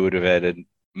printing, you would have had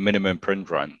minimum print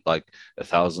run, like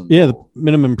 1,000? Yeah, the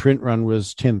minimum print run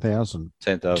was 10,000.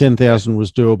 10,000. 10,000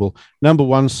 was doable. Number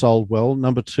one sold well.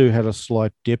 Number two had a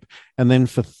slight dip. And then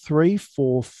for 3,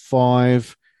 4,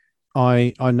 5,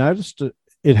 I noticed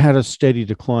it had a steady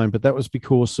decline, but that was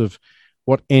because of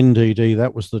what NDD,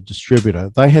 that was the distributor.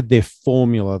 They had their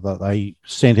formula that they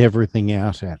sent everything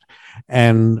out at.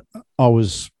 And I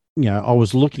was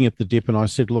looking at the dip and I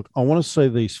said, look, I want to see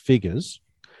these figures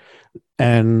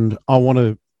and I want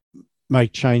to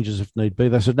make changes if need be.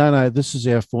 They said, no, this is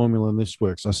our formula and this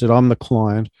works. I said, I'm the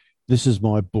client. This is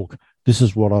my book. This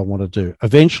is what I want to do.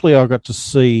 Eventually, I got to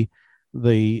see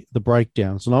the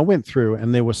breakdowns, and I went through,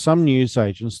 and there were some news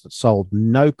agents that sold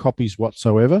no copies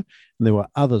whatsoever, and there were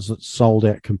others that sold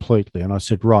out completely. And I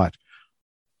said, right,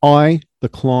 I, the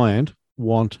client,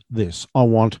 want this. I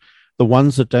want the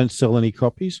ones that don't sell any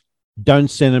copies, don't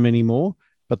send them anymore,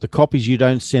 but the copies you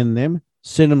don't send them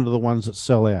to the ones that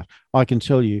sell out. I can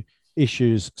tell you,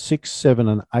 issues 6, 7,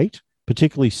 and 8,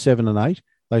 particularly 7 and 8,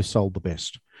 they sold the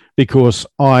best because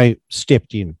I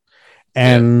stepped in.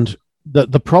 And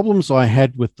the problems I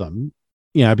had with them,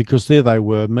 because there they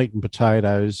were, meat and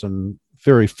potatoes and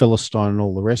very Philistine and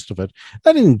all the rest of it.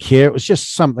 They didn't care. It was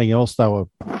just something else they were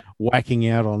whacking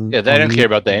out on. Yeah, they don't care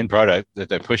about the end product that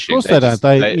they're pushing. Of course they don't.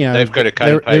 They've got a cut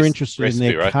and paste they're interested recipe,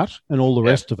 in their right? cut and all the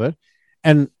rest of it.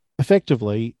 And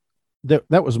effectively,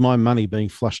 that was my money being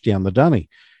flushed down the dunny.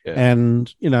 Yeah.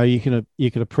 And you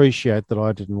can appreciate that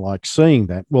I didn't like seeing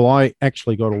that. Well, I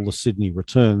actually got all the Sydney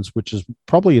returns, which is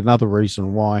probably another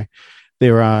reason why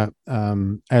there are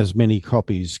as many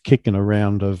copies kicking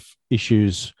around of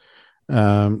issues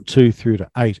 2 through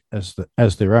to 8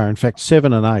 as there are. In fact,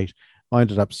 7 and 8, I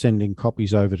ended up sending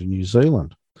copies over to New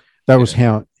Zealand. That was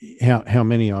how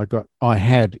many I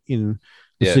had in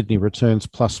the Sydney returns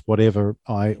plus whatever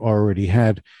I already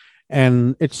had.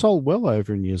 And it sold well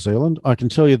over in New Zealand. I can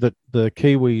tell you that the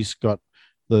Kiwis got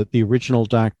the original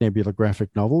Dark Nebula graphic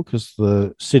novel because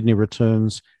the Sydney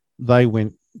returns, they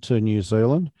went to New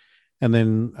Zealand, and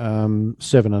then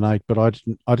 7 and 8. But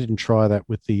I didn't try that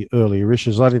with the earlier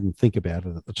issues. I didn't think about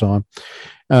it at the time.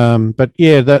 But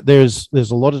yeah, there's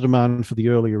a lot of demand for the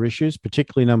earlier issues,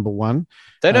 particularly number 1.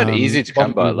 They're not easy to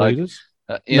come by. Like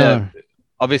no.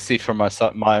 Obviously, from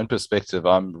my own perspective,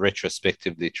 I'm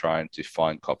retrospectively trying to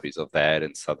find copies of that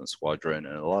and Southern Squadron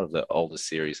and a lot of the older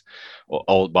series,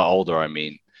 or by older I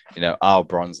mean, our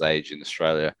Bronze Age in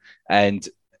Australia, and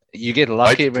you get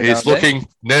lucky. He's looking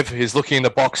in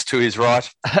the box to his right.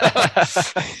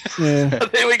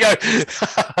 There we go.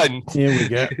 Here we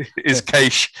go. His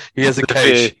cache. He has a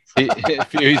cache.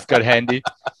 He's got handy.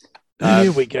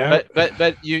 Here we go.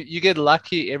 But you get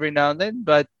lucky every now and then,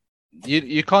 but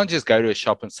you can't just go to a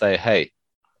shop and say, hey,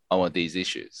 I want these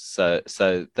issues. So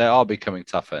they are becoming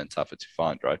tougher and tougher to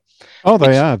find, right? Oh,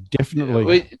 they are,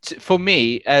 definitely. For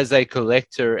me, as a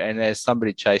collector and as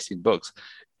somebody chasing books,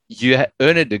 you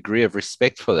earn a degree of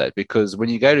respect for that, because when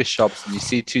you go to shops and you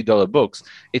see $2 books,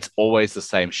 it's always the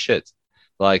same shit.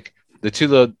 Like the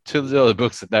 $2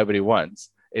 books that nobody wants,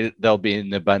 they'll be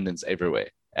in abundance everywhere.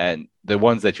 And the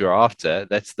ones that you're after,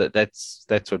 that's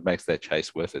what makes that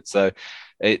chase worth it. So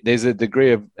there's a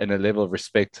degree of and a level of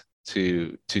respect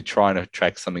to try and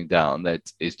track something down that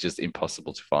is just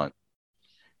impossible to find.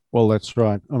 Well, that's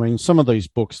right. I mean, some of these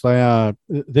books, they're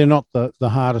not the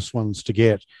hardest ones to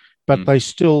get, but they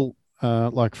still,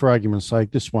 like for argument's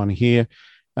sake, this one here,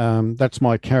 that's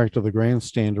my character, the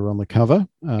Grandstander, on the cover.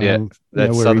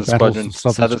 That's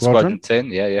Southern Squadron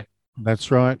 10. Yeah.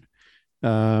 That's right.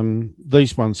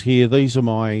 These ones here, these are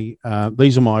my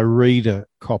reader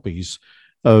copies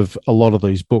of a lot of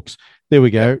these books. There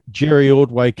we go. Jerry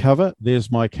Ordway cover.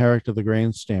 There's my character, the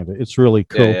Grandstander. It's really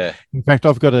cool. Yeah. In fact,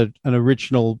 I've got an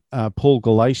original Paul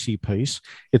Galassi piece.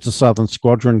 It's a Southern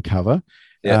Squadron cover.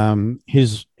 Yeah.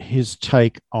 His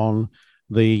take on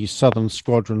the Southern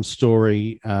Squadron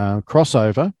story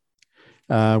crossover,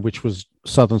 which was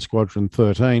Southern Squadron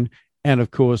 13. And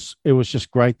of course, it was just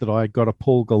great that I got a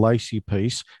Paul Galassi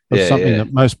piece of something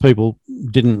that most people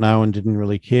didn't know and didn't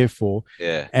really care for.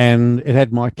 Yeah. And it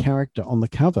had my character on the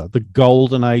cover, the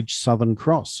Golden Age Southern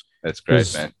Cross. That's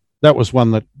great, man. That was one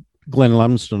that Glenn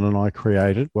Lumsden and I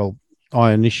created. Well,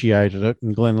 I initiated it,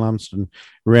 and Glenn Lumsden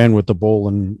ran with the ball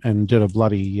and did a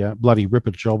bloody ripper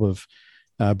job of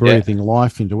breathing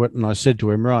life into it. And I said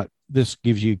to him, right, this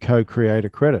gives you co-creator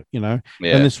credit, And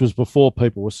this was before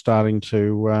people were starting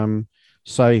to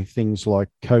say things like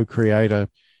co-creator,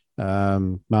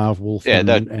 Marv Wolf. Yeah,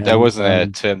 that wasn't a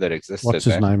term that existed. What's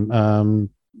his name?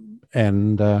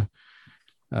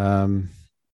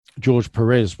 George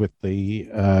Perez with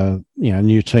the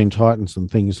new Teen Titans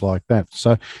and things like that.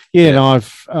 So no,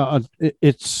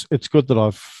 it's good that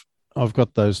I've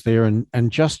got those there,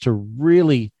 and just to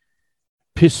really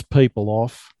piss people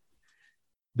off,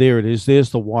 there it is. There's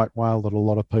the white whale that a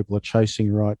lot of people are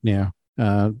chasing right now.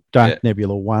 Dark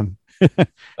Nebula 1.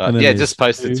 Just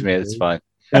post it to me. It's fine.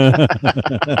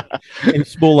 In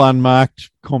small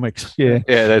unmarked comics. Yeah,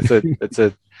 that's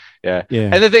it. Yeah.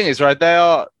 And the thing is, right? They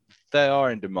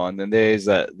are in demand, and there's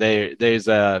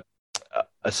a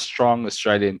strong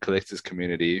Australian collectors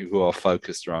community who are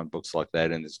focused around books like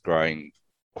that, and is growing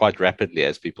quite rapidly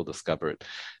as people discover it.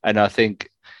 And I think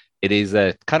it is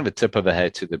a kind of a tip of the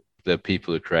hat to the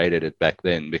people who created it back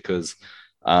then, because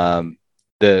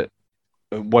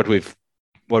what we've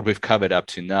covered up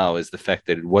to now is the fact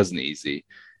that it wasn't easy.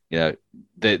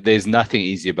 There's nothing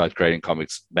easy about creating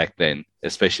comics back then,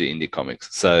 especially indie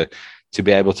comics. So to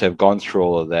be able to have gone through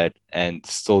all of that and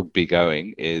still be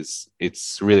going it's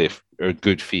really a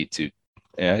good feat.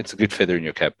 It's a good feather in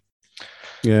your cap.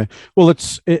 Yeah. Well,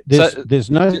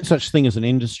 there's no such thing as an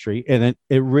industry, and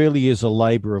it really is a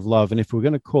labor of love. And if we're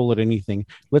going to call it anything,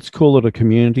 let's call it a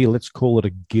community. Let's call it a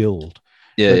guild.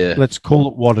 Let's call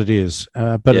it what it is.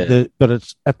 But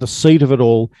it's at the seat of it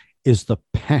all is the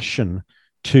passion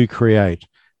to create,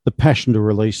 the passion to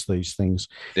release these things.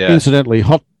 Yeah. Incidentally,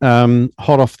 hot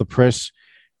off the press,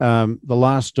 the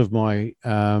last of my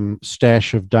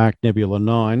stash of Dark Nebula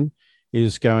 9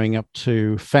 is going up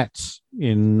to Fats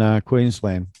in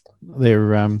Queensland.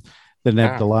 They're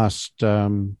the last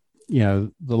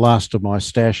the last of my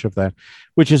stash of that,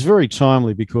 which is very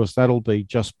timely because that'll be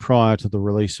just prior to the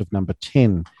release of number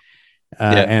 10.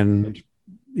 And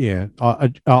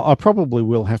I probably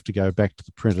will have to go back to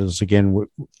the printers again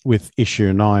with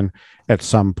issue 9 at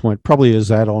some point, probably as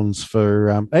add-ons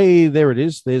for hey, there it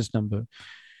is. There's number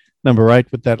 8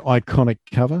 with that iconic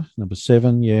cover. Number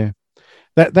 7,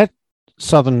 that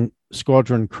Southern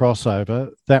Squadron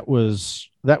crossover, that was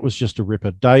just a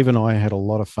ripper. Dave and I had a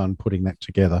lot of fun putting that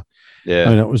together. Yeah, I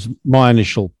mean, it was my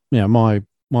initial, my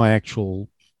actual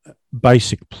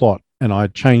basic plot, and I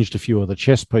changed a few of the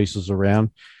chess pieces around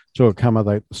to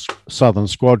accommodate the Southern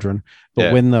Squadron.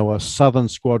 But when there were Southern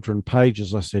Squadron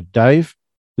pages, I said, Dave,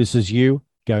 this is you,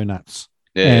 go nuts.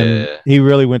 And he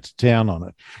really went to town on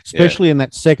it, especially in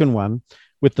that second one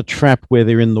with the trap where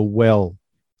they're in the well.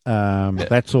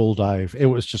 That's all Dave. It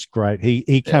was just great.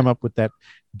 He came up with that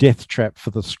death trap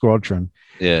for the squadron,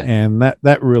 and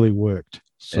that really worked.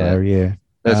 So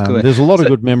that's cool. There's a lot of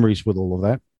good memories with all of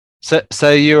that.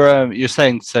 So you're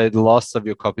saying the last of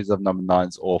your copies of number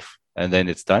 9's off, and then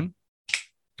it's done.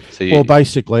 So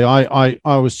basically, I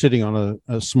was sitting on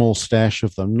a small stash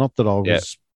of them. Not that I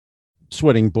was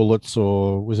sweating bullets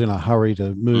or was in a hurry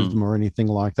to move them or anything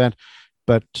like that,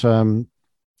 but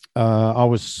I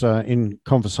was in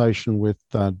conversation with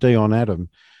Dion Adam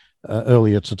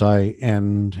earlier today,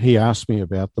 and he asked me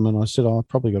about them, and I said, I've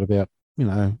probably got about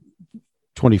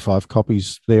 25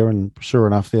 copies there, and sure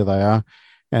enough, there they are.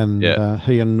 And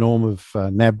he and Norm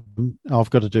have nabbed them. I've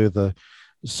got to do the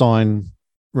sign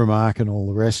remark and all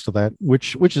the rest of that,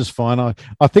 which is fine.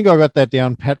 I think I got that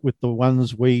down pat with the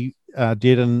ones we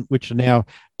did, and which are now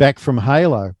back from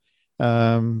Halo.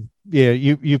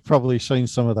 You've probably seen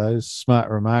some of those smart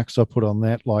remarks I put on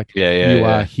that, like you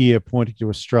are here, pointing to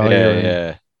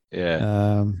Australia.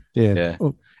 And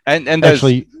those,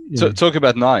 actually, talk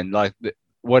about 9. Like,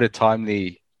 what a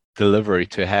timely delivery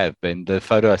to have. And the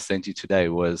photo I sent you today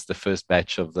was the first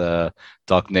batch of the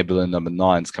Dark Nebula number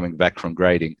 9s coming back from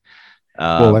grading.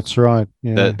 Well, that's right.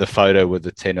 Yeah. The photo with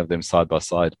the 10 of them side by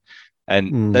side.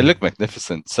 And they look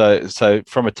magnificent. So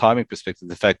from a timing perspective,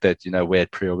 the fact that we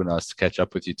had pre-organized to catch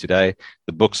up with you today,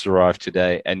 the books arrived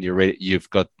today, and you've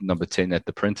got number 10 at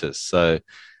the printers. So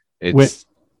it's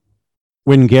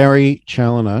when Gary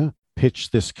Challoner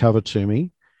pitched this cover to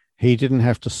me, he didn't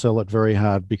have to sell it very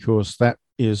hard, because that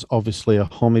is obviously a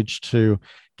homage to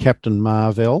Captain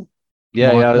Marvel.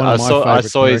 I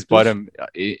saw his bottom.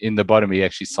 In the bottom, he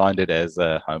actually signed it as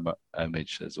a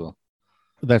homage as well.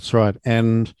 That's right.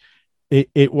 And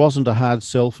it wasn't a hard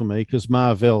sell for me, because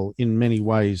Marvel, in many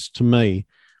ways, to me,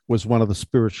 was one of the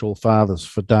spiritual fathers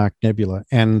for Dark Nebula.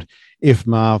 And if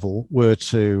Marvel were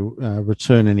to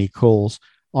return any calls,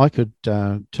 I could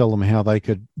tell them how they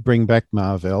could bring back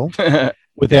Marvel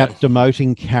without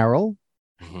demoting Carol.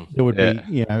 There would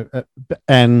be,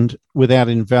 and without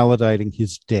invalidating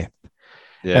his death.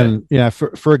 And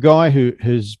for a guy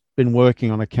who's been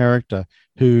working on a character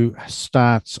who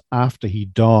starts after he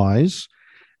dies,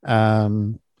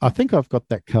 I think I've got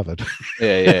that covered.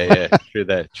 True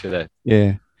that.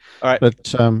 Yeah. All right.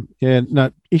 But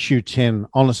issue 10.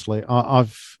 Honestly,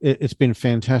 it's been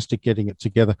fantastic getting it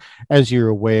together. As you're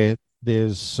aware,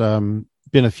 there's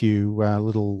been a few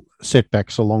little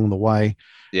setbacks along the way.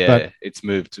 Yeah, but it's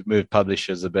moved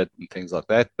publishers a bit and things like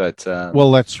that. But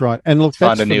well, that's right. And look,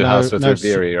 find a new house with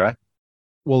Reveri, right?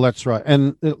 Well, that's right.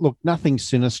 And look, nothing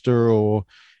sinister or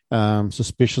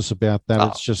suspicious about that.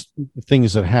 It's just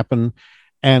things that happen,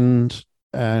 and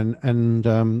we've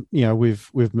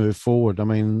moved forward. I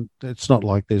mean, it's not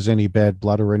like there's any bad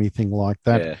blood or anything like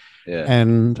that. Yeah.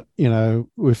 And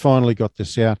we finally got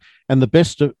this out. And the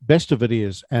best of it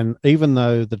is, and even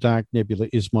though the Dark Nebula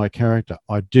is my character,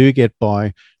 I do get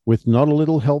by with not a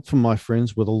little help from my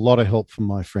friends, with a lot of help from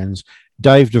my friends.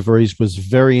 Dave DeVries was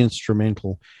very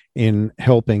instrumental in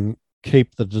helping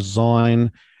keep the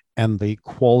design and the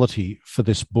quality for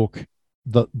this book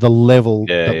the level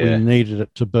that we needed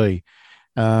it to be.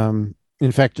 In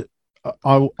fact,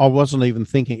 I wasn't even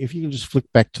thinking, if you can just flick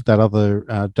back to that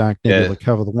other Dark Nebula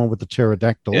cover, the one with the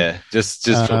pterodactyl. Yeah, just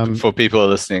for people who are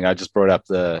listening, I just brought up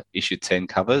the issue 10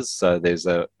 covers. So there's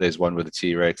one with the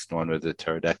T-Rex and one with the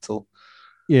pterodactyl.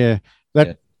 Yeah,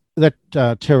 that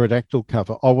pterodactyl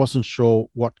cover, I wasn't sure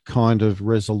what kind of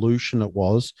resolution it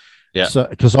was. Yeah. So,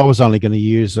 because I was only going to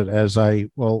use it as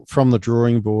from the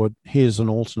drawing board, here's an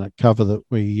alternate cover that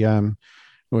we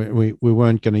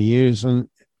weren't going to use. And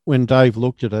when Dave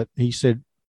looked at it, he said,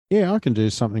 yeah, I can do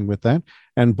something with that.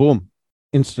 And boom,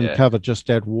 instant cover, just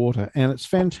add water. And it's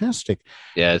fantastic.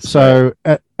 Yeah. So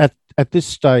at this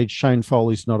stage, Shane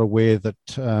Foley's not aware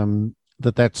that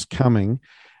that's coming,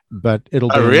 but it'll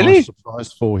be a nice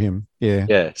surprise for him. Yeah.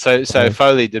 Yeah. So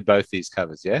Foley did both these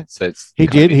covers, yeah? So he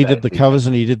did the covers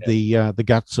and he did the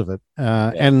guts of it.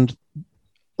 And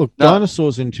look,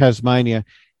 Dinosaurs in Tasmania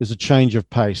is a change of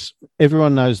pace.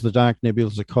 Everyone knows the Dark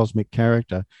Nebula is a cosmic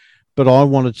character, but I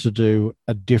wanted to do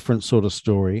a different sort of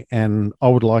story, and I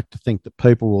would like to think that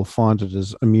people will find it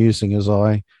as amusing as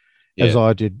I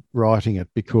did writing it,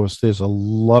 because there's a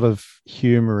lot of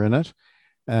humor in it,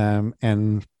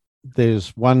 and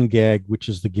there's one gag which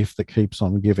is the gift that keeps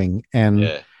on giving,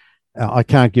 and I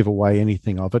can't give away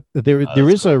anything of it. There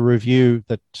is a review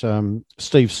that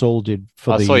Steve Saul did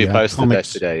for I saw you posted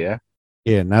comics that today, yeah.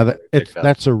 Yeah, no,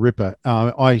 that's a ripper.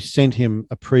 I sent him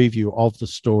a preview of the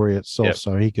story itself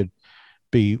so he could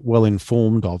be well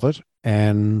informed of it,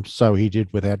 and so he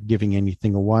did without giving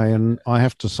anything away. And I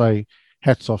have to say,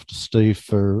 hats off to Steve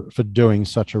for doing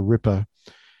such a ripper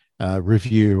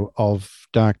review of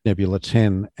Dark Nebula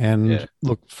 10. And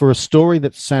look, for a story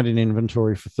that's sat in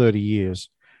inventory for 30 years,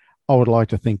 I would like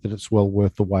to think that it's well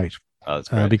worth the wait. Oh, that's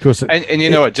great. Because and you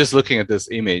know what? Just looking at this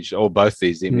image, or both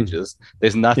these images,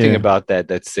 there's nothing about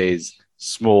that says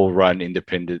small run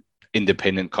independent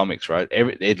comics, right?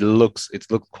 It looks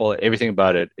quality. Everything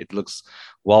about it looks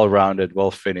well rounded, well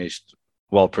finished,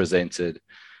 well presented.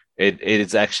 It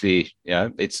is actually,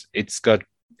 it's got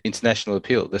international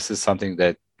appeal. This is something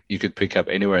that you could pick up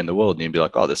anywhere in the world and you'd be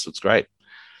like, oh, this looks great.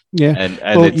 Yeah, and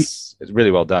it's really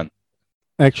well done.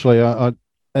 Actually,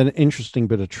 an interesting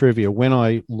bit of trivia. When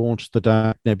I launched the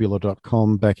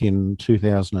darknebula.com back in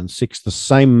 2006, the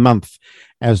same month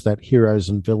as that Heroes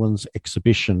and Villains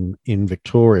exhibition in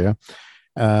Victoria,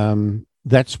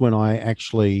 that's when I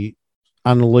actually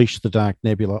unleashed the Dark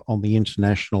Nebula on the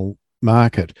international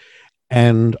market.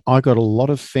 And I got a lot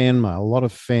of fan mail, a lot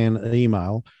of fan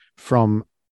email from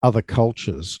other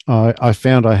cultures. I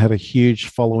found I had a huge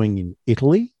following in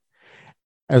Italy,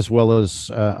 as well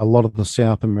as a lot of the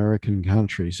South American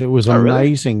countries. It was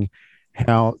amazing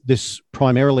how this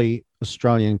primarily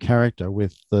Australian character,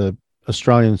 with the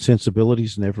Australian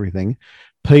sensibilities and everything,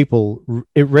 it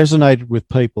resonated with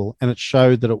people, and it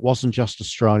showed that it wasn't just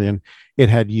Australian, it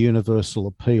had universal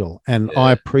appeal. And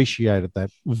I appreciated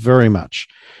that very much.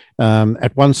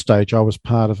 At one stage, I was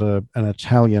part of an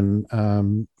Italian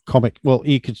comic, well,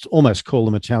 you could almost call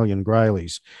them Italian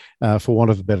Grailies, for want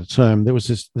of a better term. There was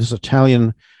this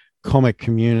Italian comic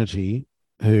community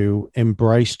who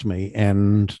embraced me,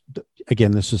 and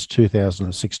again, this is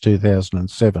 2006,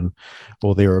 2007,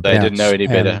 or thereabouts. They didn't know any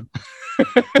better.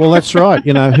 Well, that's right.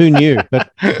 Who knew?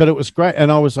 But it was great,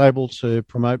 and I was able to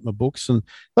promote my books, and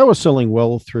they were selling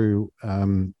well through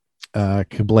Kablam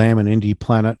and Indie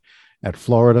Planet at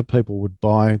Florida. People would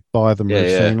buy them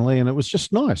routinely, and it was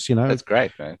just nice. That's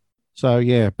great, man. So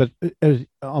but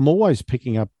I'm always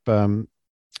picking up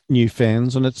new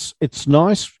fans, and it's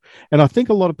nice. And I think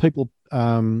a lot of people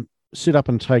sit up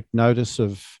and take notice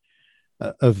of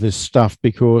this stuff,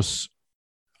 because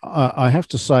I have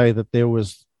to say that there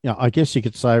was, I guess you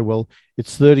could say, well,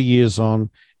 it's 30 years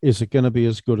on, is it going to be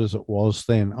as good as it was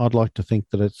then? I'd like to think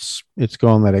that it's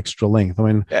gone that extra length. I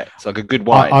mean, yeah, it's like a good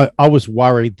wine. I was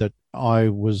worried that I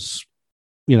was,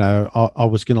 I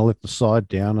was going to let the side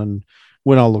down. And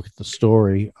when I look at the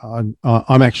story, I'm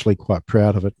actually quite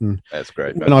proud of it. And that's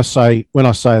great. When I say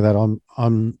that,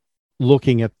 I'm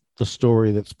looking at the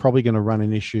story that's probably going to run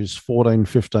in issues 14,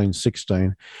 15,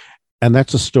 16. And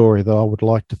that's a story that I would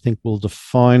like to think will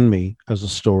define me as a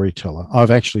storyteller.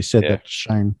 I've actually said that to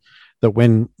Shane, that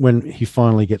when he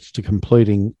finally gets to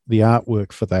completing the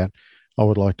artwork for that, I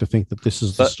would like to think that this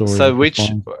is the story. So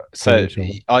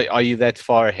are you that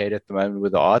far ahead at the moment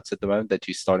with the arts at the moment that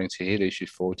you're starting to hit issue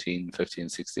 14, 15,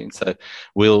 16? So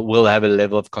we'll have a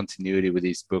level of continuity with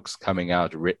these books coming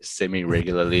out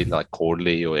semi-regularly, like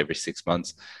quarterly or every 6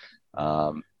 months,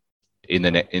 in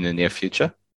the near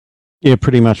future. Yeah,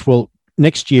 pretty much. Well,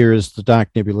 next year is the Dark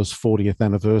Nebula's 40th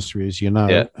anniversary, as you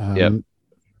know.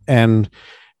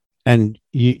 And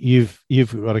you've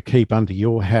got to keep under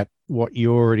your hat what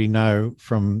you already know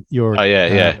from your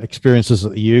experiences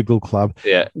at the Ugle Club.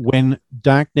 Yeah. When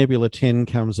Dark Nebula 10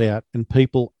 comes out and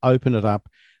people open it up,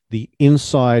 the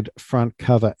inside front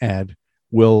cover ad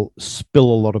will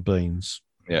spill a lot of beans.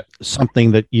 Yeah.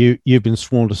 Something that you've been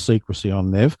sworn to secrecy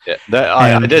on, Nev. Yeah.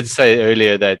 I did say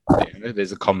earlier that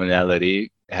there's a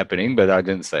commonality happening, but I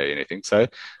didn't say anything, so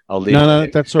I'll leave. No,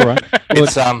 that's all right. Well,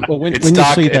 it's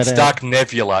Dark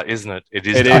Nebula, isn't it? It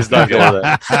is Dark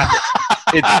Nebula.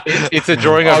 It's a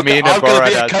drawing of me and a bar.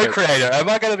 I'm going to be a co-creator. Am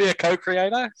I going to be a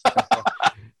co-creator?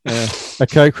 A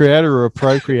co-creator or a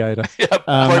procreator?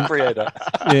 Procreator.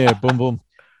 Yeah, boom, boom.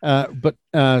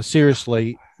 But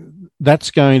seriously,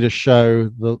 that's going to show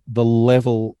the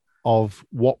level of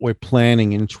what we're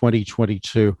planning in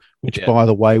 2022, which, by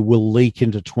the way, will leak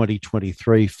into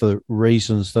 2023 for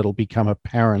reasons that'll become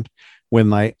apparent when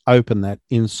they open that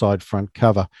inside front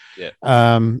cover. Yeah.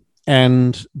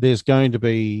 And there's going to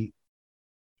be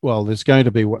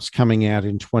what's coming out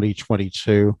in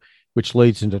 2022, which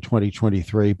leads into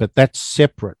 2023, but that's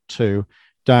separate to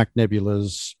Dark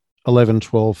Nebula's 11,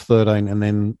 12, 13, and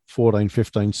then 14,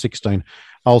 15, 16.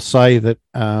 I'll say that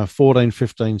 14,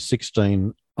 15,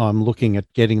 16, I'm looking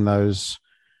at getting those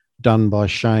done by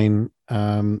Shane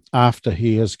after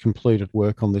he has completed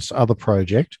work on this other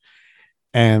project.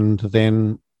 And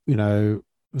then,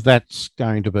 that's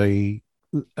going to be,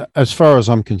 as far as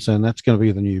I'm concerned, that's going to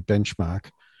be the new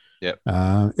benchmark. Yep.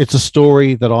 It's a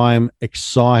story that I'm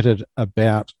excited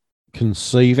about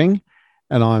conceiving,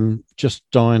 and I'm just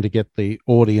dying to get the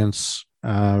audience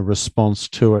response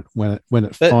to it when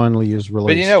it finally is released.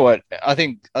 But you know what? I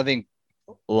think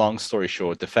long story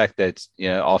short, the fact that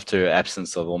after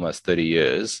absence of almost 30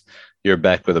 years, you're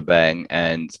back with a bang,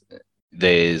 and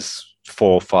there's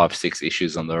 4, 5, 6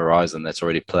 issues on the horizon that's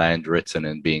already planned, written,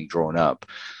 and being drawn up.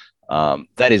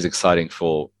 That is exciting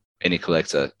for any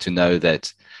collector to know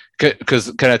that.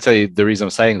 Because can I tell you the reason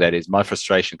I'm saying that is my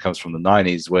frustration comes from the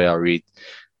 90s where I read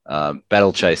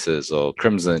Battle Chasers or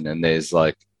Crimson, and there's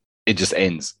it just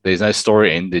ends. There's no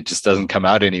story end. It just doesn't come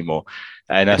out anymore.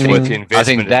 And it's worth the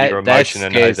investment of your emotion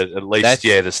and know that at least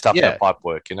there's stuff in the pipe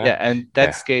work, Yeah, and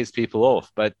that scares people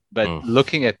off. But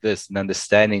looking at this and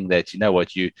understanding that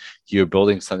you're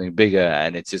building something bigger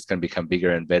and it's just going to become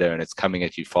bigger and better and it's coming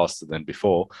at you faster than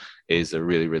before is a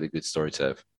really, really good story to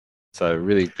have. So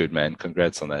really good, man.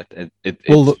 Congrats on that.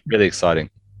 It's really exciting.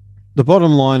 The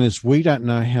bottom line is we don't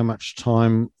know how much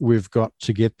time we've got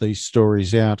to get these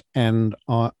stories out. And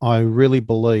I really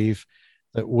believe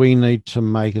that we need to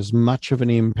make as much of an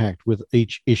impact with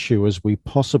each issue as we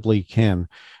possibly can,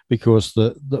 because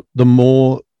the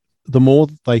more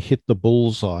they hit the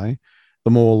bullseye,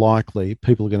 the more likely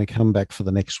people are going to come back for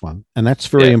the next one. And that's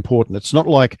very important. It's not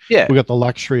like we've got the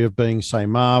luxury of being, say,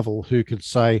 Marvel, who could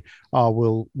say,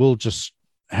 oh, we'll just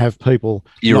have people.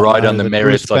 You ride on the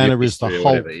merits Bruce Banner is the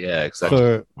Hulk exactly.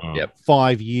 for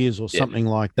 5 years or something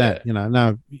like that.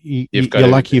 No, you're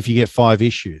lucky if you get 5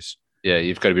 issues. Yeah,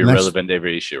 you've got to be relevant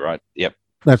every issue, right? Yep.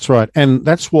 That's right. And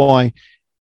that's why,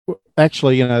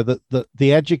 actually,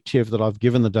 the adjective that I've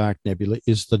given the Dark Nebula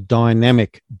is the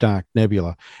Dynamic Dark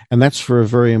Nebula. And that's for a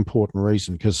very important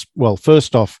reason because, well,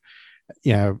 first off,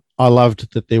 I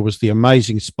loved that there was the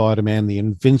amazing Spider-Man, the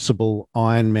invincible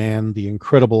Iron Man, the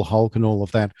Incredible Hulk and all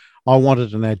of that. I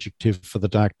wanted an adjective for the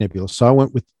Dark Nebula. So I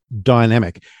went with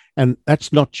dynamic. And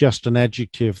that's not just an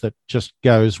adjective that just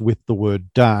goes with the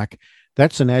word dark.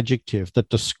 That's an adjective that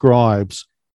describes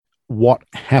what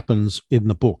happens in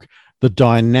the book. The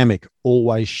dynamic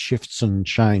always shifts and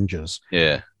changes.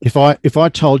 Yeah. If I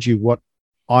told you what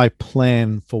I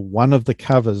plan for one of the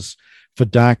covers for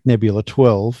Dark Nebula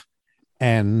 12,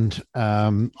 and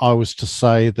I was to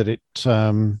say that it,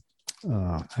 hang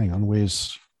on,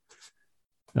 where's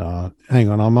Hang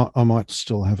on, I might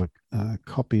still have a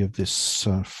copy of this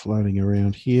floating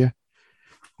around here.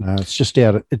 No, it's just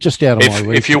out of my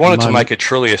reach. If you wanted to make it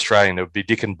truly Australian, it would be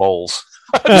Dick and Balls.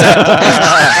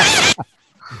 I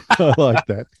like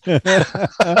that.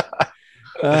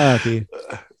 Dear.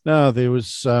 No, there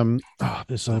was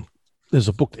there's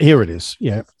a book. Here it is.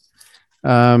 Yeah.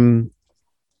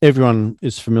 Everyone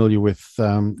is familiar with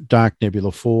Dark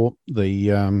Nebula 4,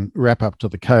 the wrap up to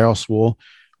the Chaos War.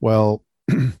 Well,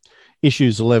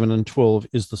 issues 11 and 12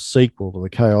 is the sequel to the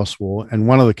Chaos War, and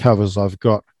one of the covers I've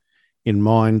got in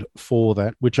mind for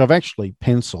that, which I've actually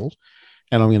penciled,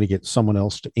 and I'm going to get someone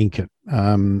else to ink it.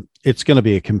 It's going to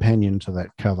be a companion to that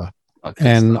cover,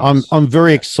 and nice. I'm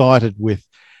very excited with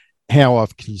how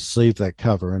I've conceived that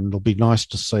cover, and it'll be nice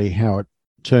to see how it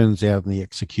turns out in the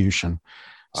execution.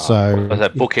 So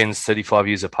that book ends 35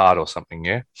 years apart or something,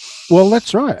 yeah. Well,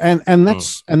 that's right, and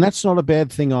that's not a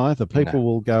bad thing either. People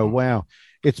will go, "Wow,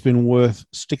 it's been worth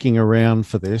sticking around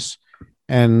for this."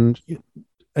 And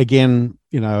again,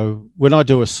 when I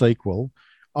do a sequel,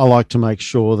 I like to make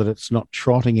sure that it's not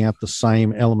trotting out the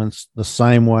same elements the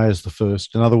same way as the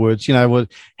first. In other words,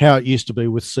 how it used to be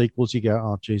with sequels, you go,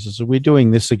 "Oh, Jesus, are we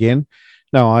doing this again?"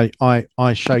 No,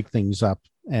 I shake things up,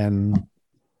 and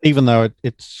even though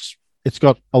it's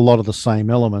got a lot of the same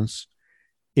elements,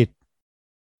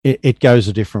 it goes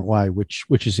a different way,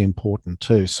 which is important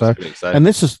too. So, and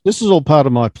this is all part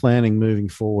of my planning moving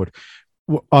forward.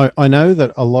 I know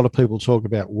that a lot of people talk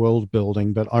about world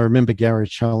building, but I remember Gary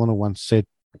Challoner once said,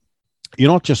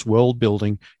 "You're not just world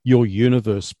building, you're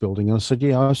universe building." And I said,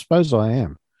 "Yeah, I suppose I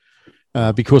am,"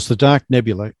 because the Dark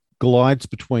Nebula glides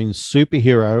between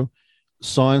superhero,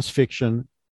 science fiction,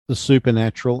 the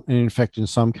supernatural, and in fact, in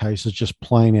some cases, just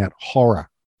plain out horror.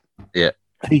 Yeah,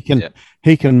 he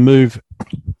can move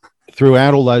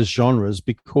throughout all those genres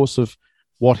because of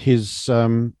what his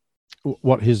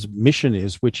mission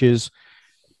is, which is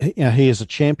he is a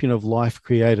champion of life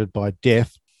created by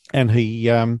death, and he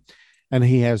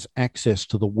has access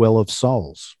to the well of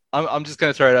souls. I'm just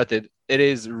going to throw it out there. It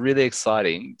is really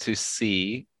exciting to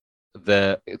see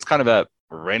it's kind of a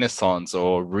renaissance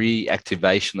or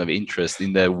reactivation of interest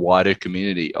in the wider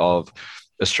community of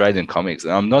Australian comics.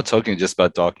 And I'm not talking just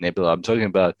about Dark Nebula. I'm talking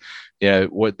about,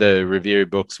 what the Revere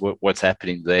books, what's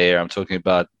happening there. I'm talking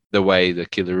about the way the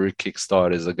Killaroo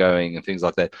Kickstarters are going and things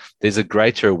like that. There's a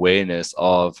greater awareness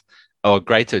or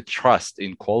greater trust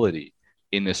in quality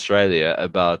in Australia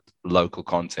about local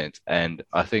content. And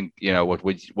I think,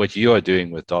 what you are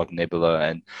doing with Dark Nebula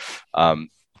and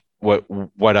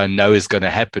what I know is going to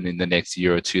happen in the next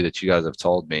year or two that you guys have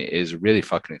told me is really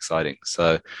fucking exciting.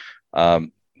 So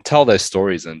tell those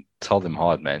stories and tell them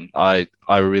hard, man. I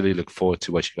really look forward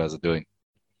to what you guys are doing.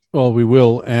 Well, we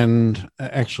will. And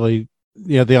actually,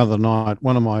 the other night,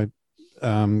 one of my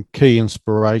key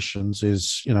inspirations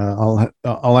is,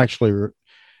 I'll actually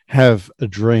have a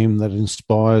dream that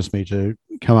inspires me to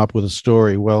come up with a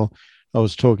story. Well, I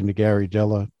was talking to Gary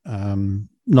Della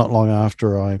not long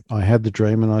after I had the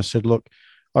dream, and I said, "Look,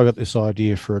 I got this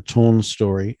idea for a Torn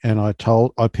story," and I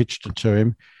pitched it to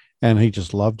him, and he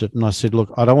just loved it. And I said,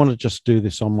 "Look, I don't want to just do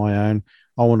this on my own.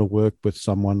 I want to work with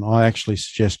someone." I actually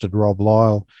suggested Rob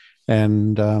Lyle,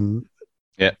 and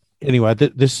anyway,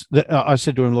 I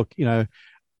said to him, "Look,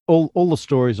 all the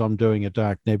stories I'm doing are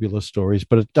Dark Nebula stories,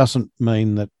 but it doesn't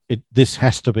mean that this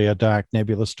has to be a Dark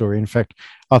Nebula story. In fact,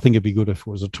 I think it'd be good if it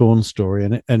was a Torn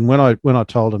story." And when I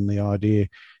told him the idea,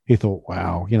 he thought,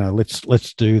 "Wow,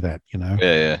 let's do that."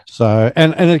 Yeah. So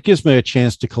and it gives me a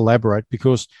chance to collaborate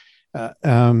because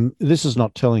this is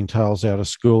not telling tales out of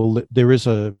school. There is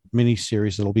a mini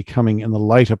series that'll be coming in the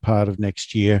later part of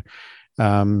next year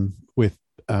with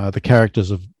the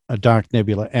characters of Dark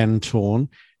Nebula and Torn.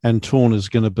 And Torn is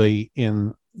going to be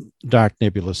in Dark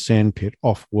Nebula Sandpit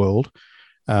off-world.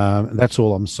 That's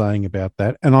all I'm saying about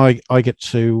that. And I get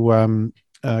to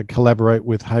collaborate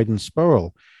with Hayden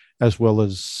Sporrell as well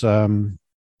as Ben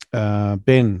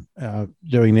doing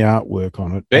the artwork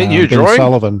on it. Ben, you drawing?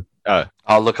 Sullivan. Oh,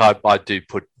 look, I do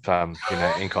put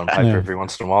ink on paper every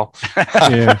once in a while.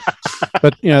 Yeah,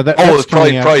 but that's it's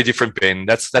probably different Ben.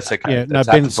 That's okay. Yeah, that's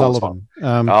Ben Sullivan.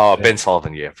 Ben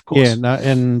Sullivan, yeah, of course. Yeah, no,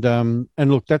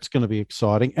 and look, that's going to be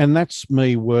exciting, and that's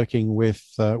me working with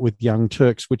Young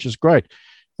Turks, which is great.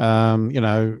 I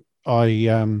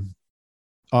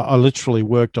literally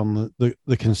worked on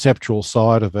the conceptual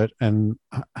side of it, and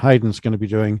Hayden's going to be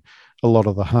doing a lot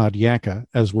of the hard yakka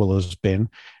as well as Ben,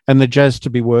 and they're jazzed to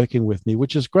be working with me,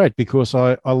 which is great because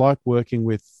I like working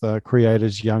with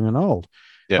creators young and old.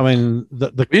 Yeah. I mean,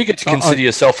 you get to consider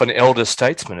yourself an elder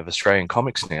statesman of Australian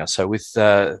comics now. So with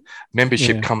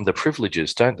membership come the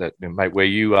privileges, don't they, mate? Where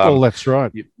you well, that's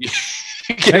right.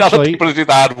 get other people to do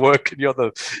the hard work, and you're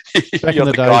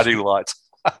the guiding light.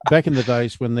 Back in the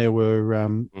days when there were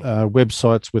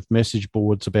websites with message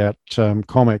boards about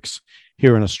comics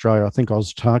here in Australia, I think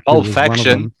Oztaku was one of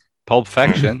them. Pulp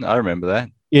Faction, I remember that.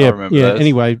 Yeah, I remember those.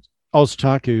 Anyway,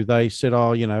 Oztaku, they said,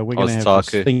 we're going to have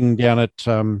this thing down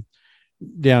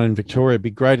in Victoria. It'd be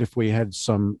great if we had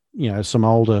some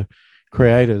older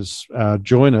creators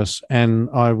join us. And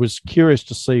I was curious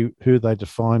to see who they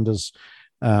defined as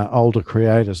older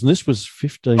creators. And this was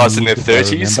 15 years in their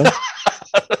 30s.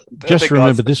 Just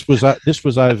remember, this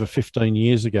was over 15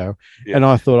 years ago. Yeah. And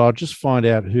I thought I'd just find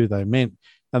out who they meant.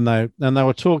 And they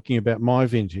were talking about my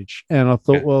vintage. And I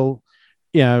thought, well,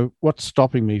 what's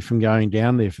stopping me from going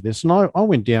down there for this? And I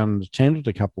went down and attended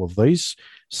a couple of these,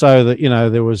 so that,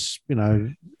 there was,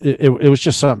 it was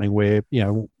just something where,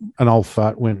 an old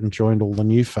fart went and joined all the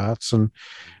new farts. And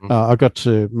I got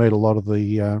to meet a lot of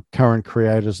the current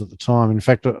creators at the time. In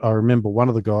fact, I remember one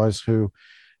of the guys who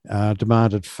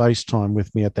demanded FaceTime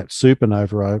with me at that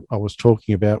supernova I was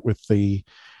talking about with the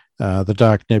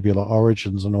Dark Nebula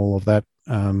origins and all of that.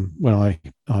 When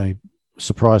I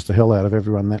surprised the hell out of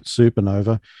everyone that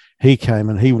supernova, he came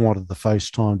and he wanted the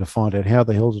FaceTime to find out how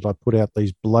the hell did I put out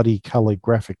these bloody coloured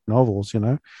graphic novels,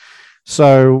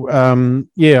 So,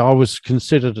 I was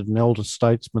considered an elder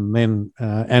statesman then,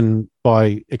 and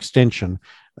by extension,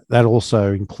 that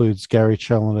also includes Gary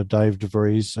Challoner, Dave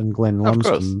DeVries, and Glenn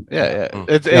Lumsden. Yeah.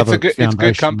 It's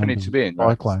good company to be in.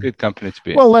 Right? It's good company to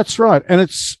be in. Well, that's right, and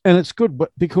it's good,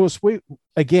 but because we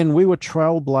were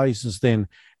trailblazers then,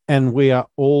 and we are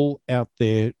all out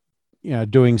there,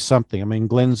 doing something. I mean,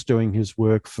 Glenn's doing his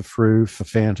work for Frew, for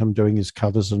Phantom, doing his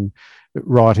covers and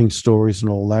writing stories and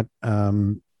all that.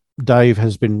 Dave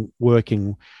has been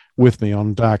working with me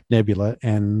on Dark Nebula,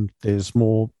 and there's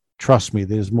more. Trust me,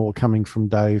 there's more coming from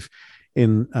Dave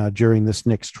in during this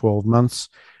next 12 months.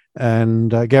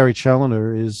 And Gary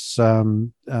Challoner is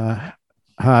hard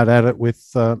at it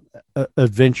with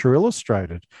Adventure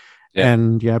Illustrated,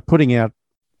 and putting out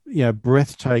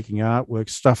breathtaking artwork,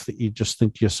 stuff that you just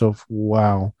think to yourself,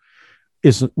 wow,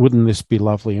 wouldn't this be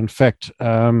lovely? In fact,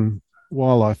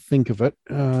 while I think of it,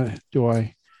 do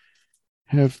I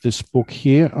have this book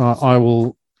here? I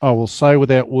will say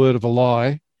without word of a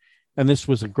lie, and this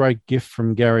was a great gift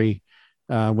from Gary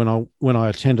when I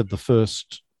attended the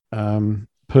first Perth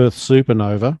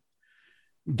Supernova.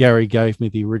 Gary gave me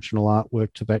the original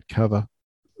artwork to that cover.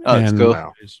 Oh, it's cool.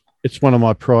 Wow. It's one of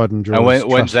my pride and joys.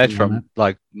 And when's that from? That.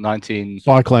 Like 19...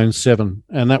 Cyclone 7.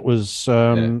 And that was,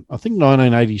 I think,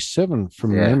 1987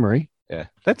 from memory. Yeah,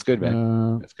 that's good,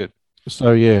 man. That's good.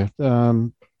 So,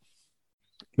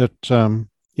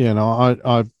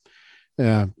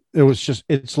 it was just,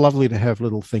 it's lovely to have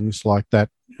little things like that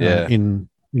in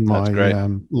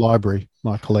my library,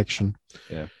 my collection.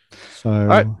 Yeah. So,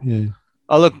 right.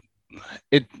 Oh, look,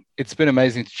 it's been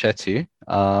amazing to chat to you.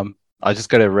 I just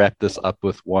got to wrap this up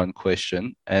with one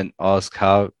question and ask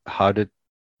how did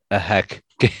a hack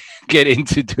get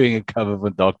into doing a cover for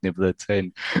Dark Nebula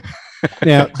 10?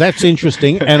 Now that's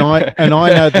interesting, and I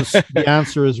know the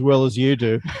answer as well as you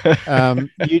do.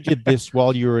 You did this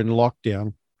while you were in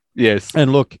lockdown. Yes,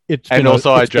 and look,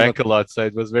 I drank a lot, so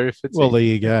it was very fitting. Well, there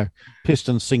you go,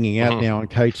 Piston singing out now on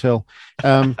KTEL.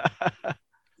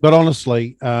 But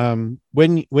honestly,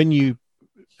 when you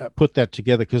put that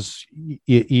together, because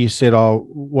you said, "Oh,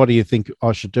 what do you think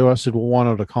I should do?" I said, "Well, why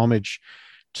not a homage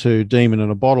to Demon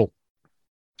in a Bottle,"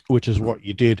 which is what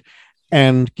you did.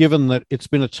 And given that it's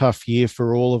been a tough year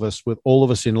for all of us, with all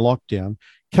of us in lockdown,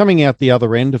 coming out the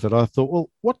other end of it, I thought, well,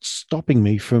 what's stopping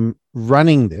me from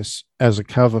running this as a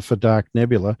cover for Dark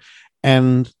Nebula?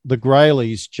 And the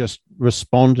Grailies just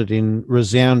responded in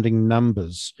resounding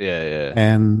numbers. Yeah.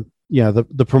 And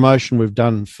the promotion we've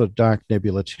done for Dark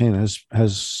Nebula 10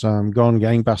 has gone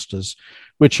gangbusters,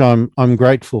 which I'm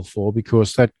grateful for,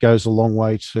 because that goes a long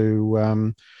way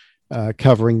to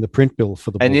covering the print bill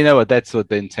for the book. And you know what? That's what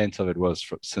the intent of it was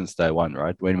since day one,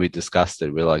 right? When we discussed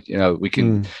it, we're like, we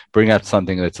can bring out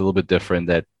something that's a little bit different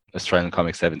that Australian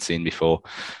comics haven't seen before,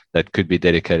 that could be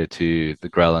dedicated to the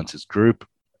Grail Hunters group,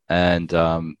 and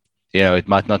it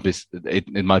might not be,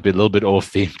 it might be a little bit off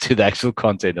theme to the actual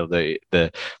content of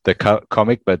the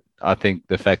comic, but I think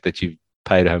the fact that you've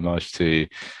paid homage to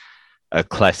a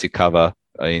classic cover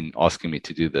in asking me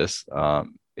to do this,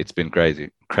 it's been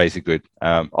crazy good.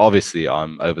 Obviously,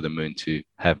 I'm over the moon to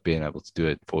have been able to do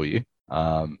it for you.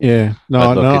 I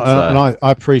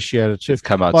appreciate it too.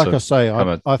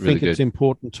 I think it's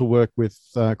important to work with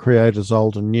creators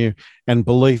old and new. And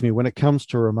believe me, when it comes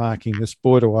to remarking this,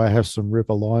 boy, do I have some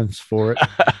ripper lines for it.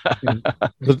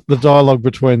 The dialogue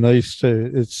between these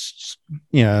two, it's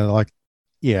like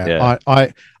I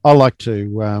like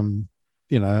to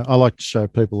I like to show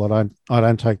people that I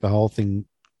don't take the whole thing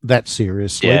that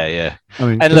seriously. Yeah. I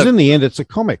mean, because in the end, it's a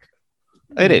comic.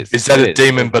 It is. Is that a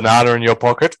demon banana in your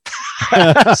pocket?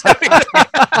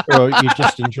 Or you're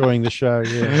just enjoying the show.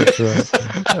 Yeah, that's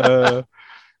right.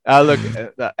 Look,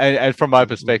 and from my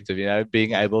perspective,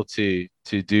 being able to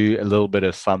do a little bit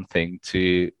of something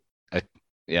to,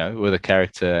 with a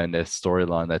character and a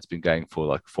storyline that's been going for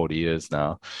like 40 years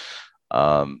now,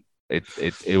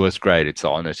 it was great. It's an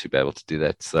honor to be able to do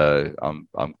that. So I'm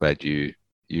glad you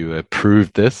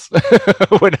approved this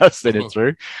when I sent it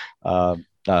through.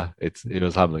 It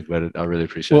was humbling, but I really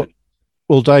appreciate it.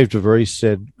 Well, Dave DeVries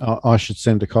said I should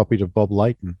send a copy to Bob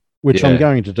Layton, which I'm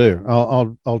going to do.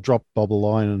 I'll drop Bob a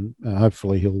line and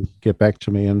hopefully he'll get back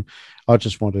to me. And I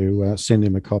just want to send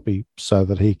him a copy so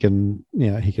that he can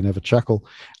have a chuckle.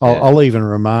 I'll even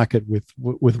remark it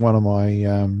with one of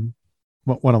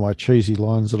my cheesy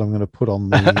lines that I'm going to put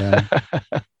on the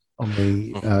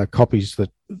copies that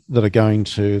are going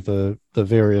to the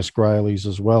various Grailies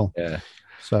as well. Yeah.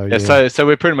 So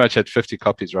we're pretty much at 50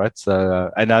 copies, right?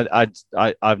 So and I've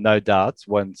no doubts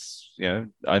once I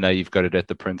know you've got it at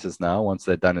the printers now. Once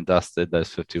they're done and dusted, those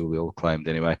 50 will be all claimed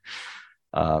anyway.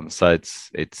 So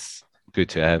it's good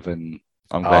to have, and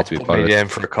I'm glad to be part of it. Yeah,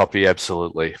 for a copy,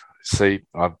 absolutely. See,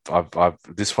 I've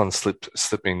this one slipped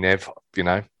me, Nev.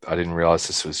 I didn't realize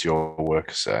this was your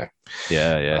work, so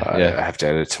yeah. I have to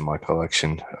add it to my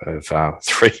collection of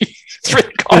three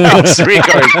comics.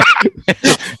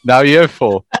 Now you have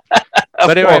 4.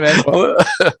 But anyway, man,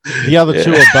 the other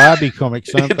 2 are Barbie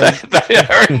comics, aren't they? They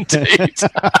are indeed.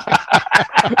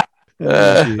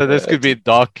 So this could be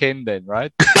Dark Ken then,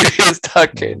 right? It's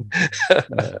Dark Ken.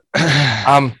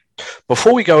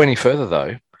 Before we go any further,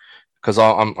 though, because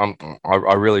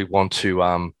I really want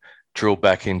to drill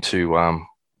back into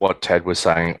what Tad was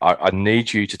saying. I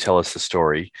need you to tell us the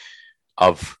story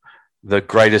of the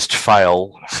greatest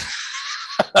fail,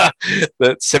 the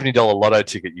 $70 lotto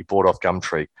ticket you bought off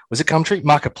Gumtree. Was it Gumtree?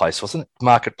 Marketplace, wasn't it?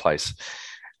 Marketplace.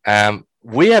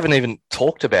 We haven't even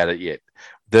talked about it yet.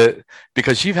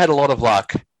 Because you've had a lot of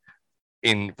luck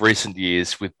in recent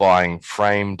years with buying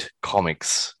framed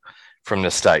comics from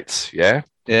the States, yeah?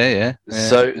 Yeah.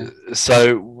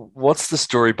 So what's the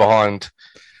story behind?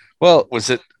 Well, was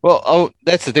it? Well,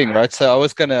 that's the thing, right? So I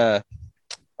was gonna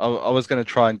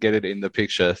try and get it in the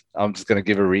picture. I'm just gonna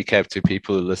give a recap to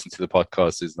people who listen to the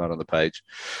podcast who's not on the page.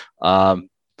 I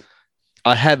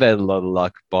have had a lot of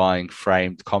luck buying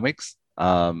framed comics,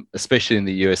 especially in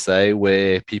the USA,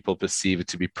 where people perceive it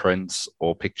to be prints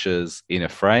or pictures in a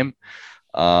frame.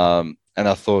 And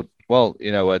I thought, well,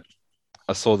 you know what?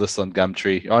 I saw this on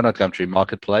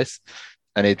Marketplace,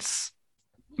 and it's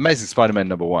Amazing Spider-Man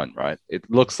 #1, right? It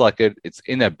looks like it's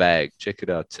in a bag. Check it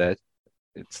out, Tad.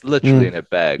 It's literally in a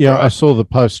bag. Yeah, right? I saw the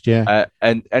post, yeah.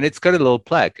 And it's got a little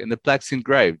plaque, and the plaque's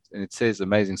engraved, and it says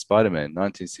Amazing Spider-Man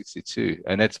 1962,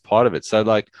 and that's part of it. So,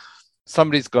 like,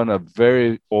 somebody's gone a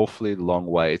very awfully long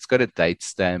way. It's got a date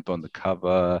stamp on the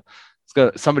cover.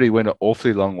 Somebody went an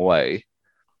awfully long way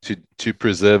to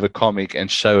preserve a comic and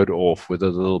show it off with a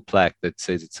little plaque that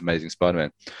says it's Amazing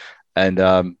Spider-Man. And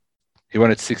he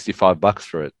wanted $65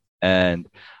 for it. And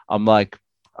I'm like,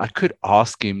 I could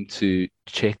ask him to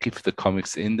check if the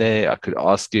comic's in there. I could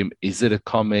ask him, is it a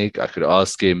comic? I could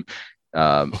ask him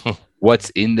what's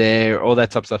in there, all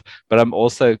that type of stuff. But I'm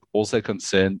also quietly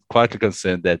concerned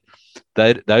that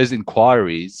those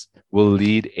inquiries will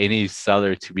lead any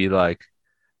seller to be like,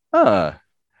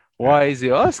 why is he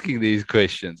asking these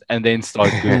questions? And then start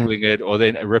Googling it, or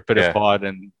then rip it apart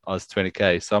and ask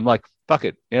 $20K. So I'm like, fuck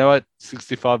it. You know what?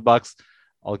 $65.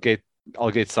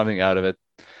 I'll get something out of it.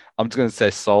 I'm just going to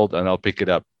say sold, and I'll pick it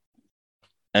up.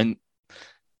 And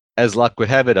as luck would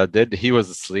have it, I did. He was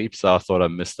asleep, so I thought I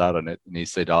missed out on it. And he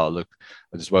said, oh, look,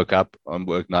 I just woke up. I'm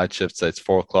work night shift, so it's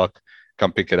 4:00.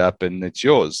 Come pick it up, and it's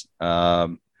yours.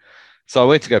 So I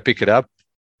went to go pick it up.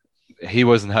 He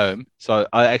wasn't home. So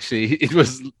it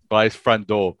was by his front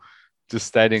door, just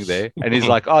standing there. And he's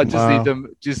like, oh,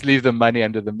 just leave the money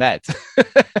under the mat.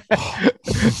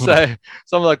 So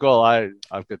I'm like, well,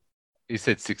 he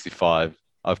said 65.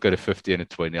 I've got a 50 and a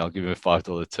 20. I'll give him a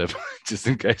 $5 tip just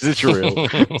in case it's real.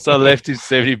 So I left him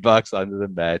 $70 under the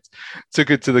mat, took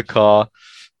it to the car,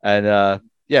 and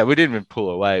we didn't even pull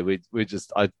away.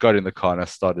 I got in the car and I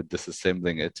started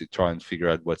disassembling it to try and figure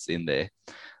out what's in there.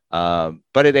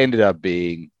 But it ended up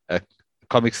being a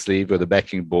comic sleeve with a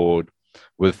backing board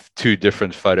with 2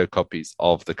 different photocopies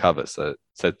of the cover. So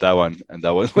that one and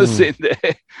that one was in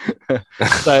there.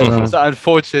 So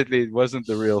unfortunately, it wasn't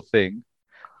the real thing.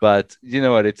 But you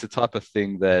know what? It's the type of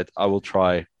thing that I will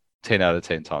try 10 out of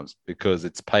 10 times because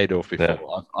it's paid off before.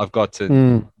 Yeah. I've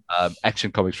gotten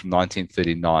Action Comics from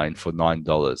 1939 for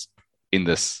 $9 in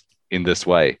this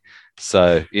way.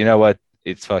 So you know what?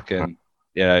 It's fucking,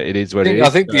 it is what it is. I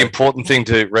think the important thing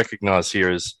to recognize here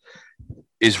is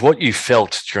what you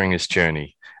felt during this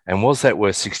journey. And was that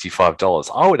worth $65?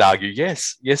 I would argue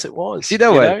yes. Yes, it was. You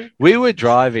know what? We were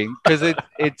driving because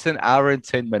it's an hour and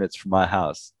 10 minutes from my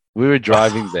house. We were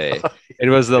driving there. It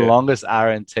was the longest hour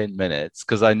and 10 minutes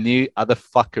because I knew other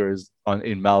fuckers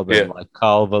in Melbourne, like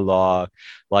Carl Villar,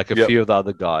 like a few of the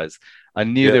other guys. I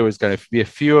knew there was going to be a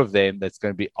few of them that's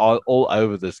going to be all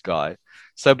over this guy.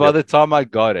 So by the time I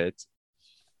got it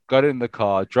in the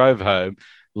car, drove home,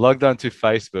 logged onto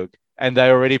Facebook, and they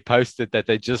already posted that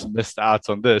they just missed out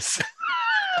on this.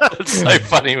 That's so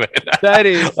funny, man. That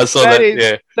is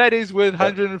worth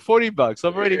 $140.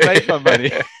 I've already made my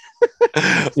money.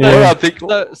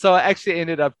 So I actually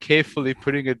ended up carefully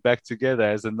putting it back together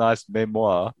as a nice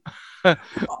memoir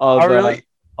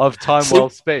of time well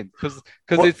spent because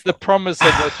it's the promise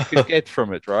of what you could get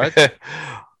from it, right?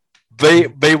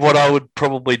 Be what I would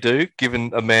probably do,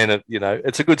 given a man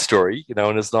it's a good story,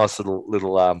 and it's a nice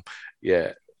little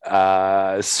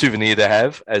souvenir to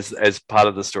have as part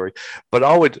of the story. But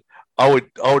I would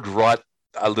write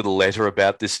a little letter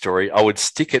about this story. I would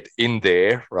stick it in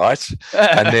there, right?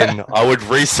 And then I would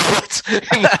resell it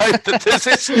in the hope that there's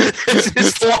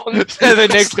this long. And the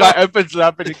next guy opens it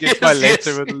up and he gets my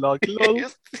letter with a log.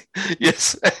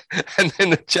 Yes. And then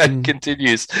the chat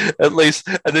continues, at least.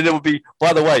 And then it would be,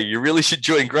 by the way, you really should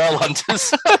join Grail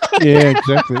Hunters. Yeah,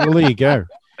 exactly. Well, there you go.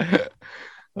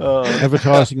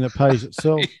 Advertising that pays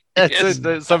itself.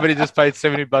 Somebody just paid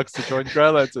 $70 to join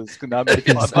Grail Hunters. Now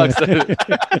making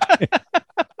 $5.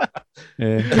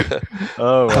 Yeah.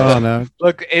 Oh, wow. Oh no!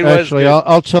 Look,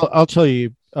 I'll tell you.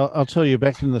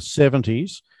 Back in the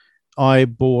 70s, I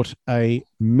bought a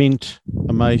mint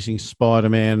Amazing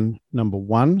Spider-Man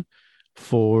 #1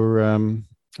 for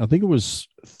I think it was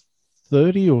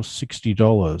 $30 or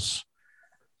 $60,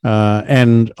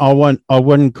 and I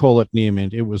wouldn't call it near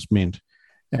mint. It was mint,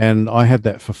 and I had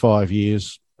that for 5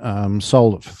 years.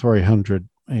 Sold it for $300.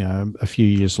 A few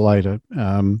years later.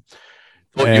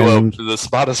 Thought you were the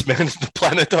smartest man on the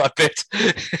planet, I bet.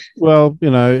 Well,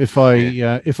 if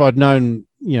I'd known,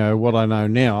 what I know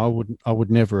now, I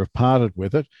would never have parted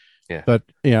with it. Yeah. But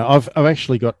I've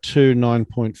actually got 2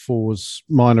 9.4s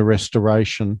minor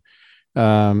restoration,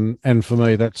 and for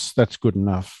me that's good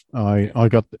enough. I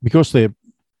got because they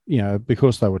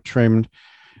were trimmed.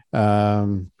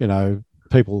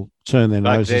 People turn their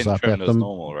noses up at them.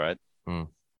 Normal, right? Mm.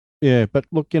 Yeah, but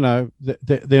look, they're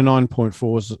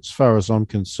 9.4s as far as I'm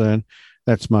concerned.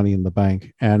 That's money in the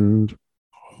bank, and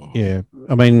I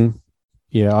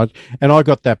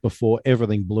got that before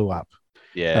everything blew up.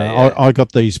 I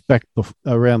got these back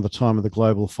around the time of the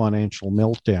global financial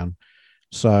meltdown.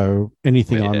 So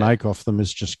anything I make off them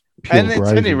is just pure gravy.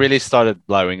 It's when it really started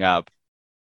blowing up.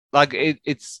 Like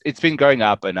it's been going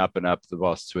up and up and up the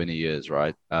last 20 years,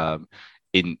 right?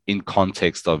 In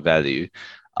context of value.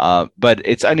 But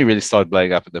it's only really started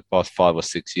blowing up in the past 5 or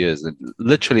 6 years. And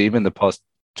literally even the past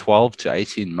 12 to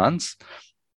 18 months,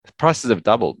 the prices have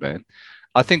doubled, man.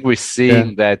 I think we're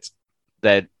seeing that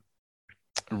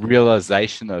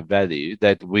realization of value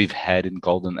that we've had in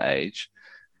Golden Age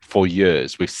for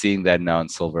years. We're seeing that now in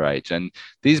Silver Age. And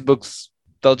these books,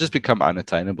 they'll just become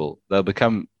unattainable. They'll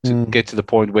get to the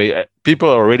point where people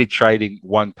are already trading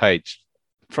one page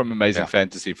from Amazing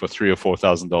Fantasy for $3,000 or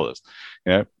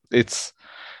 $4,000.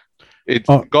 It's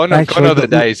gone are the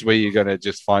days where you're going to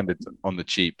just find it on the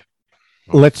cheap.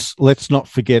 Let's not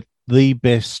forget the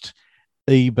best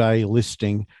eBay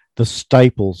listing, the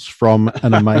staples from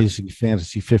an Amazing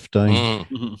Fantasy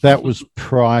 15. That was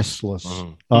priceless.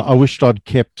 I wished I'd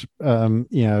kept,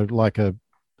 like a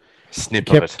snip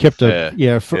of it. Kept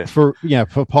it,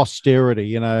 for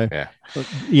posterity, and I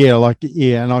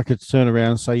could turn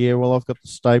around and say, well, I've got the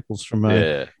staples from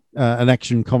an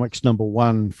Action Comics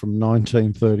 #1 from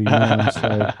 1939.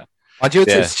 So,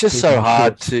 it's just so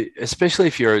hard to, especially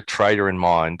if you're a trader in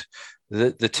mind,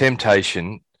 the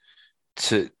temptation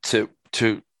to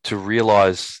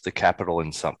realize the capital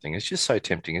in something. It's just so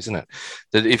tempting, isn't it?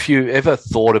 That if you ever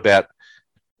thought about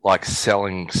like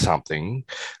selling something,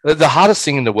 the hardest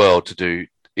thing in the world to do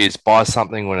is buy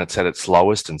something when it's at its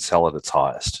lowest and sell at its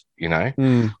highest. We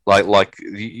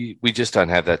just don't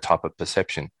have that type of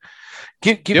perception.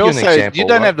 Give you an example. You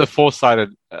don't have the foresight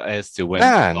as to when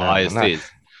the highest is.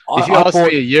 If you asked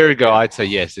me a year ago, I'd say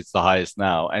yes, it's the highest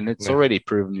now, and it's already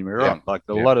proven me wrong. Like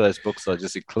a lot of those books are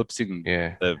just eclipsing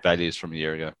the values from a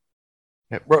year ago.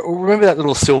 Yeah. Remember that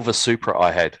little silver Supra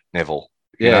I had, Neville?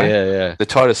 Yeah. The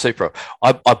Toyota Supra.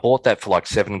 I bought that for like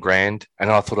 $7,000,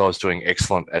 and I thought I was doing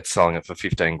excellent at selling it for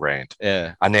 $15,000.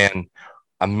 Yeah. And then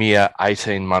a mere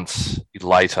 18 months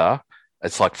later,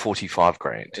 it's like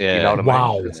 $45,000. Yeah. You know what I mean?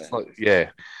 Wow. It's like, yeah.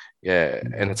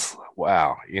 And it's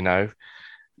wow,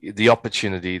 the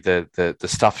opportunity, the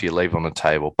stuff you leave on the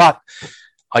table. But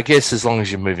I guess as long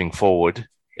as you're moving forward.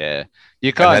 Yeah.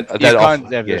 You can't have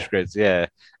the regrets. Yeah.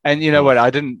 And you know what?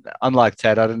 Unlike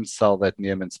Tad, I didn't sell that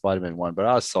Neiman Spider-Man one, but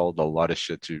I sold a lot of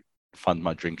shit to fund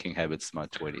my drinking habits in my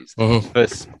 20s.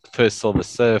 Mm-hmm. First Silver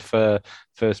Surfer,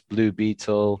 first Blue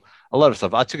Beetle, a lot of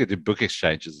stuff. I took it to book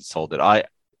exchanges and sold it. I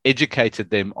educated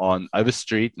them on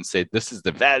Overstreet and said, this is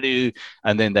the value.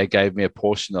 And then they gave me a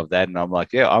portion of that. And I'm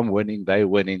like, yeah, I'm winning, they're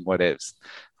winning, whatevs.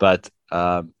 But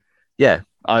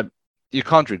you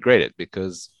can't regret it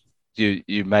because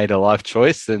you made a life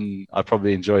choice, and I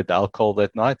probably enjoyed the alcohol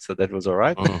that night, so that was all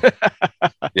right.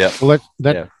 Yeah. Well,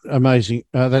 that amazing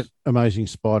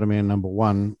Spider-Man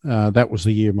 #1, that was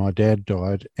the year my dad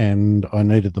died, and I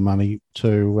needed the money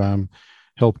to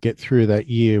help get through that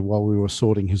year while we were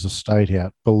sorting his estate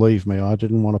out. Believe me, I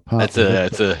didn't want to part.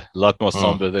 That's a lot more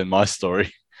somber than my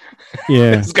story.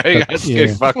 Yeah, it's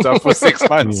getting fucked up for 6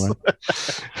 months.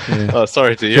 Anyway, Oh,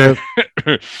 sorry to hear.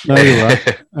 No, you're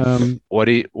right. What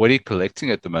are you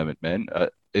collecting at the moment, man?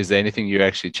 Is there anything you're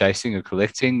actually chasing or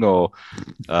collecting, or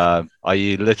are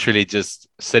you literally just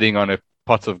sitting on a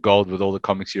pot of gold with all the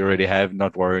comics you already have,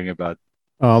 not worrying about?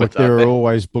 Oh, look, there are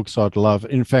always books I'd love.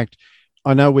 In fact,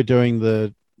 I know we're doing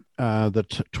the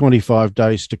 25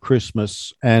 days to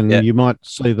Christmas, and you might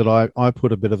see that I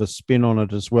put a bit of a spin on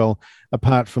it as well.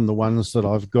 Apart from the ones that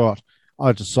I've got,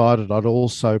 I decided I'd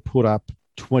also put up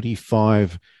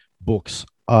 25 books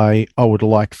I would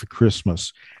like for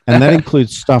Christmas, and that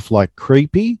includes stuff like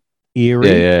Creepy,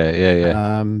 Eerie,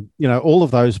 all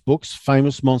of those books,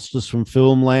 Famous Monsters from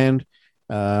Filmland.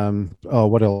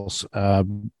 What else?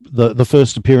 The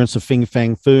first appearance of Fing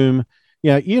Fang Foom.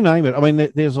 Yeah, you name it. I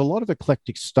mean, there's a lot of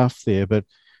eclectic stuff there. But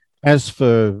as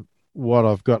for what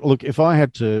I've got, look, if I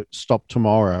had to stop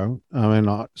tomorrow, I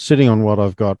mean, sitting on what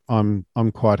I've got, I'm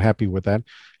quite happy with that.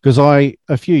 Because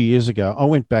a few years ago, I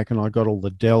went back and I got all the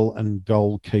Dell and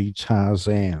Gold Key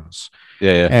Tarzans.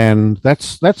 Yeah. And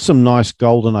that's some nice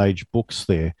Golden Age books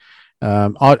there.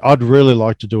 I'd really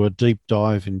like to do a deep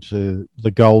dive into the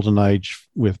Golden Age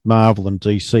with Marvel and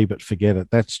DC, but forget it.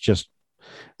 That's just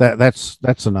that's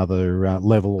another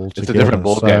level altogether. It's a different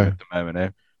ballgame at the moment, eh?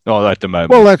 Not at the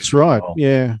moment. Well, that's right.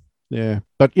 Yeah.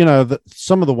 But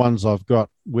some of the ones I've got,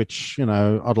 which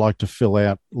I'd like to fill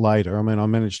out later. I mean, I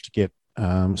managed to get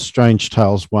Strange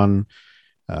Tales 1,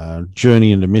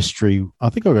 Journey into Mystery. I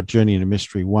think I got Journey into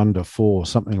Mystery 1 to 4,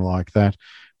 something like that.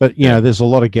 But there's a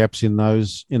lot of gaps in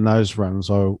those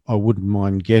runs. I wouldn't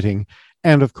mind getting,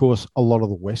 and of course a lot of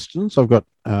the westerns. I've got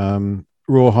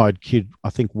Rawhide Kid, I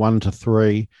think 1 to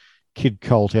 3, Kid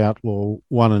Colt Outlaw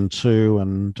 1 and 2,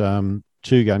 and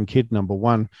Two Gun Kid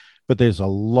 #1. But there's a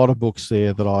lot of books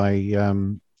there that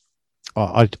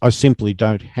I simply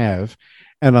don't have,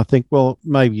 and I think, well,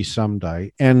 maybe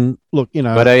someday. And look,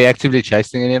 But are you actively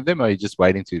chasing any of them, or are you just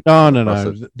waiting to?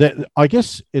 No. I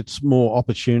guess it's more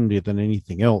opportunity than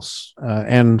anything else,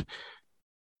 and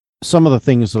some of the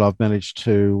things that I've managed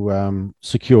to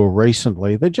secure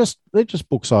recently, they're just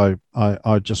books I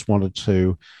just wanted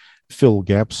to fill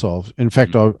gaps of. In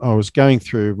fact, I was going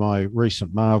through my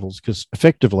recent Marvels, because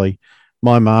effectively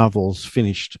my Marvels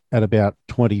finished at about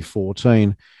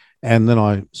 2014, and then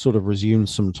I sort of resumed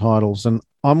some titles. And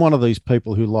I'm one of these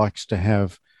people who likes to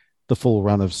have the full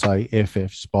run of, say,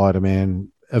 FF,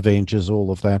 Spider-Man, Avengers, all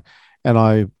of that. And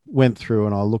I went through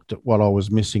and I looked at what I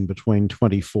was missing between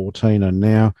 2014 and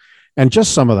now. And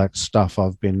just some of that stuff,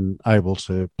 I've been able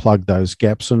to plug those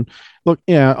gaps. And look,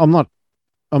 I'm not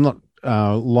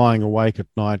lying awake at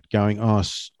night going, I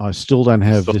still don't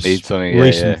have this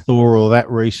recent Thor or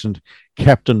that recent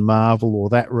Captain Marvel or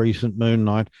that recent Moon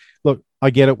Knight. Look,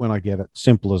 I get it when I get it.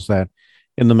 Simple as that.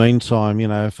 In the meantime,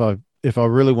 if I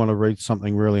really want to read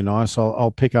something really nice,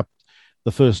 I'll pick up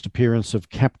the first appearance of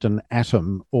Captain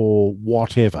Atom or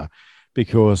whatever,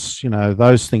 because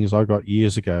those things I got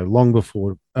years ago, long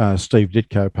before Steve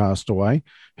Ditko passed away.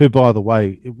 Who, by the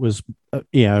way, it was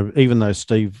even though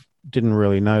Steve didn't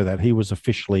really know that, he was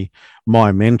officially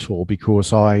my mentor,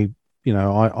 because I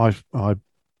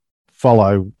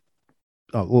follow.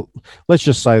 Let's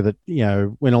just say that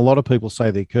when a lot of people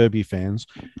say they're Kirby fans,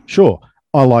 sure,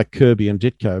 I like Kirby and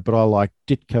Ditko, but I like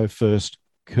Ditko first,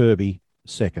 Kirby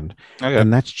second, okay.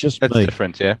 And that's me.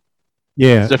 Different, yeah.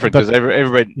 Yeah, it's different because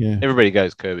everybody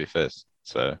goes Kirby first.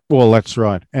 So, well, that's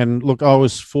right. And look, I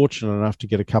was fortunate enough to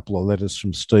get a couple of letters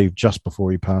from Steve just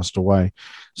before he passed away.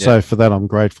 So for that, I'm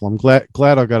grateful. I'm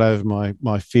glad I got over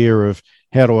my fear of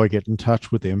how do I get in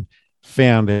touch with him,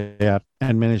 found out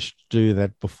and managed to do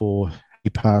that before he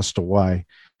passed away.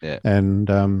 Yeah.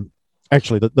 And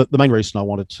actually, the main reason I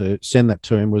wanted to send that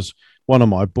to him was one of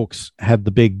my books had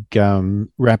the big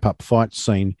wrap-up fight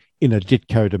scene in a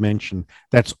Ditko dimension.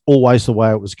 That's always the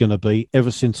way it was going to be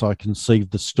ever since I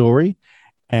conceived the story.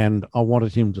 And I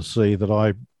wanted him to see that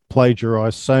I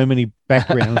plagiarized so many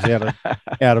backgrounds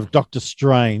out of Doctor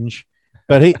Strange.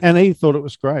 But he thought it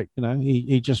was great. You know,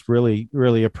 he just really,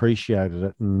 really appreciated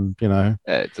it. And, you know.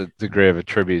 Yeah, it's a degree of a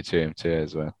tribute to him too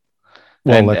as well.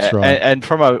 Well, that's right. And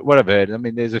from what I've heard, I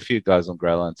mean, there's a few guys on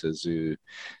Grail Hunters who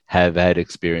have had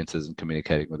experiences in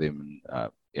communicating with him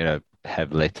and, you know,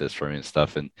 have letters from him and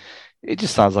stuff. And it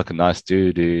just sounds like a nice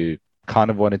dude who kind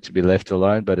of wanted to be left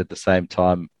alone, but at the same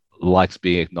time likes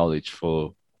being acknowledged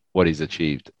for what he's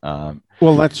achieved.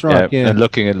 Well, that's right. Yeah. And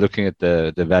looking at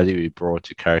the value he brought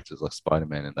to characters like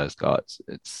Spider-Man and those guys,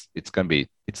 it's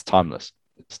timeless.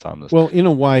 It's timeless. Well, in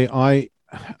a way, I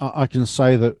can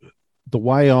say that the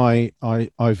way I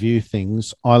view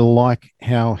things, I like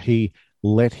how he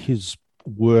let his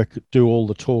work do all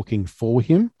the talking for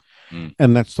him.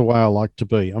 And that's the way I like to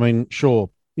be. I mean, sure,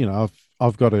 you know,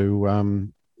 I've got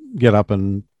to get up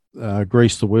and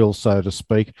grease the wheel, so to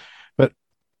speak. But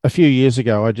a few years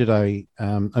ago, I did a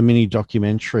mini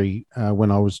documentary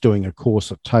when I was doing a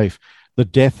course at TAFE, The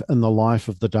Death and the Life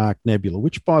of the Dark Nebula,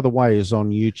 which, by the way, is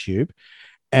on YouTube.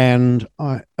 And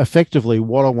effectively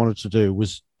what I wanted to do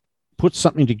was put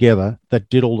something together that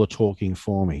did all the talking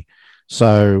for me.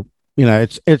 So, you know,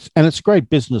 it's a great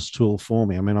business tool for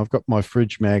me. I mean, I've got my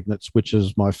fridge magnets, which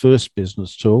is my first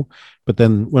business tool. But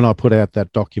then when I put out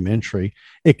that documentary,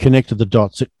 it connected the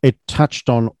dots. It touched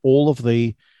on all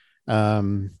the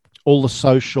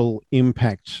social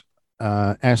impact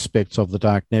aspects of the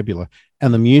Dark Nebula.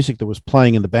 And the music that was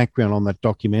playing in the background on that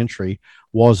documentary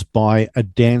was by a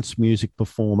dance music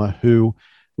performer who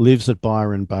lives at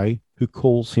Byron Bay, who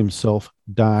calls himself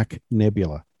Dark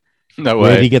Nebula. No way.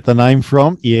 Where did he get the name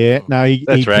from? Yeah, no, he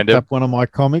picked up one of my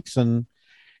comics, and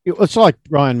it's like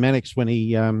Brian Mannix when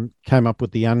he came up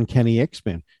with the Uncanny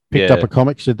X-Men. Picked up a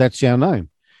comic, said that's our name.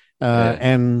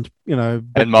 And, you know...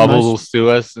 And Marvel will sue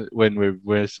us when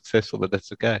we're successful, but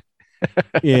that's okay.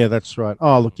 Yeah, that's right.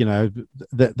 Oh, look, you know,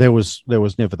 there was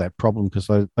never that problem because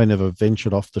they never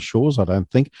ventured off the shores, I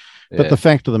don't think. But the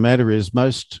fact of the matter is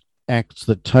most acts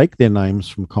that take their names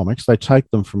from comics, they take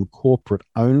them from corporate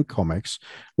owned comics,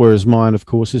 whereas mine, of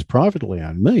course, is privately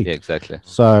owned. Me. Yeah, exactly.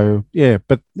 So, yeah,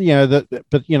 but,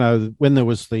 you know, when there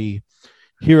was the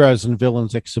Heroes and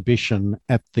Villains exhibition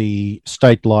at the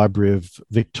State Library of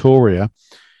Victoria,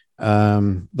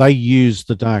 they used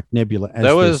the Dark Nebula as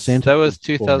their center. That was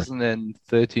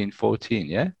 2013-14,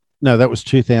 yeah? No, that was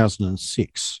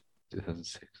 2006.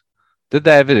 2006. Did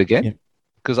they have it again?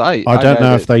 Because I don't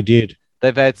know if they did.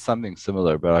 They've had something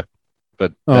similar, but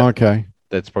okay.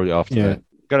 That's probably after that.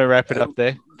 Gonna wrap it up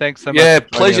there. Thanks so much. Yeah,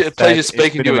 pleasure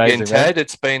speaking to you again, Tad.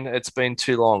 It's been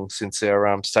too long since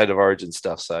our State of Origin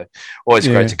stuff, so always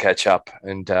great to catch up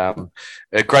and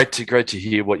great to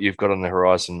hear what you've got on the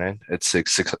horizon, man. It's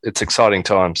exciting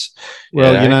times.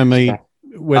 Well, you know me,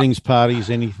 weddings,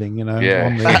 parties, anything, you know.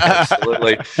 Yeah,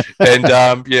 absolutely. And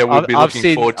we'll be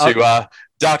looking forward to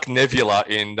Dark Nebula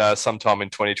in sometime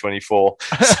in 2024.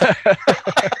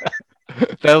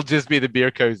 That'll just be the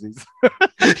beer cozies.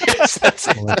 Yes, that's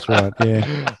it. Well, that's right.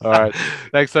 Yeah. All right.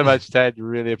 Thanks so much, Tad.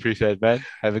 Really appreciate it, man.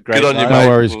 Have a great Good on night. you, mate. No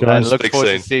worries, guys. And look forward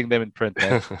to seeing them in print,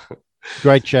 man.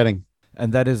 Great chatting.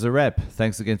 And that is a wrap.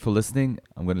 Thanks again for listening.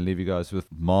 I'm going to leave you guys with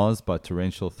Mars by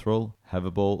Torrential Thrill. Have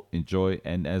a ball, enjoy,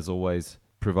 and as always,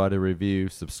 provide a review,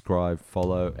 subscribe,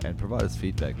 follow, and provide us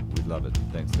feedback. We'd love it.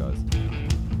 Thanks, guys.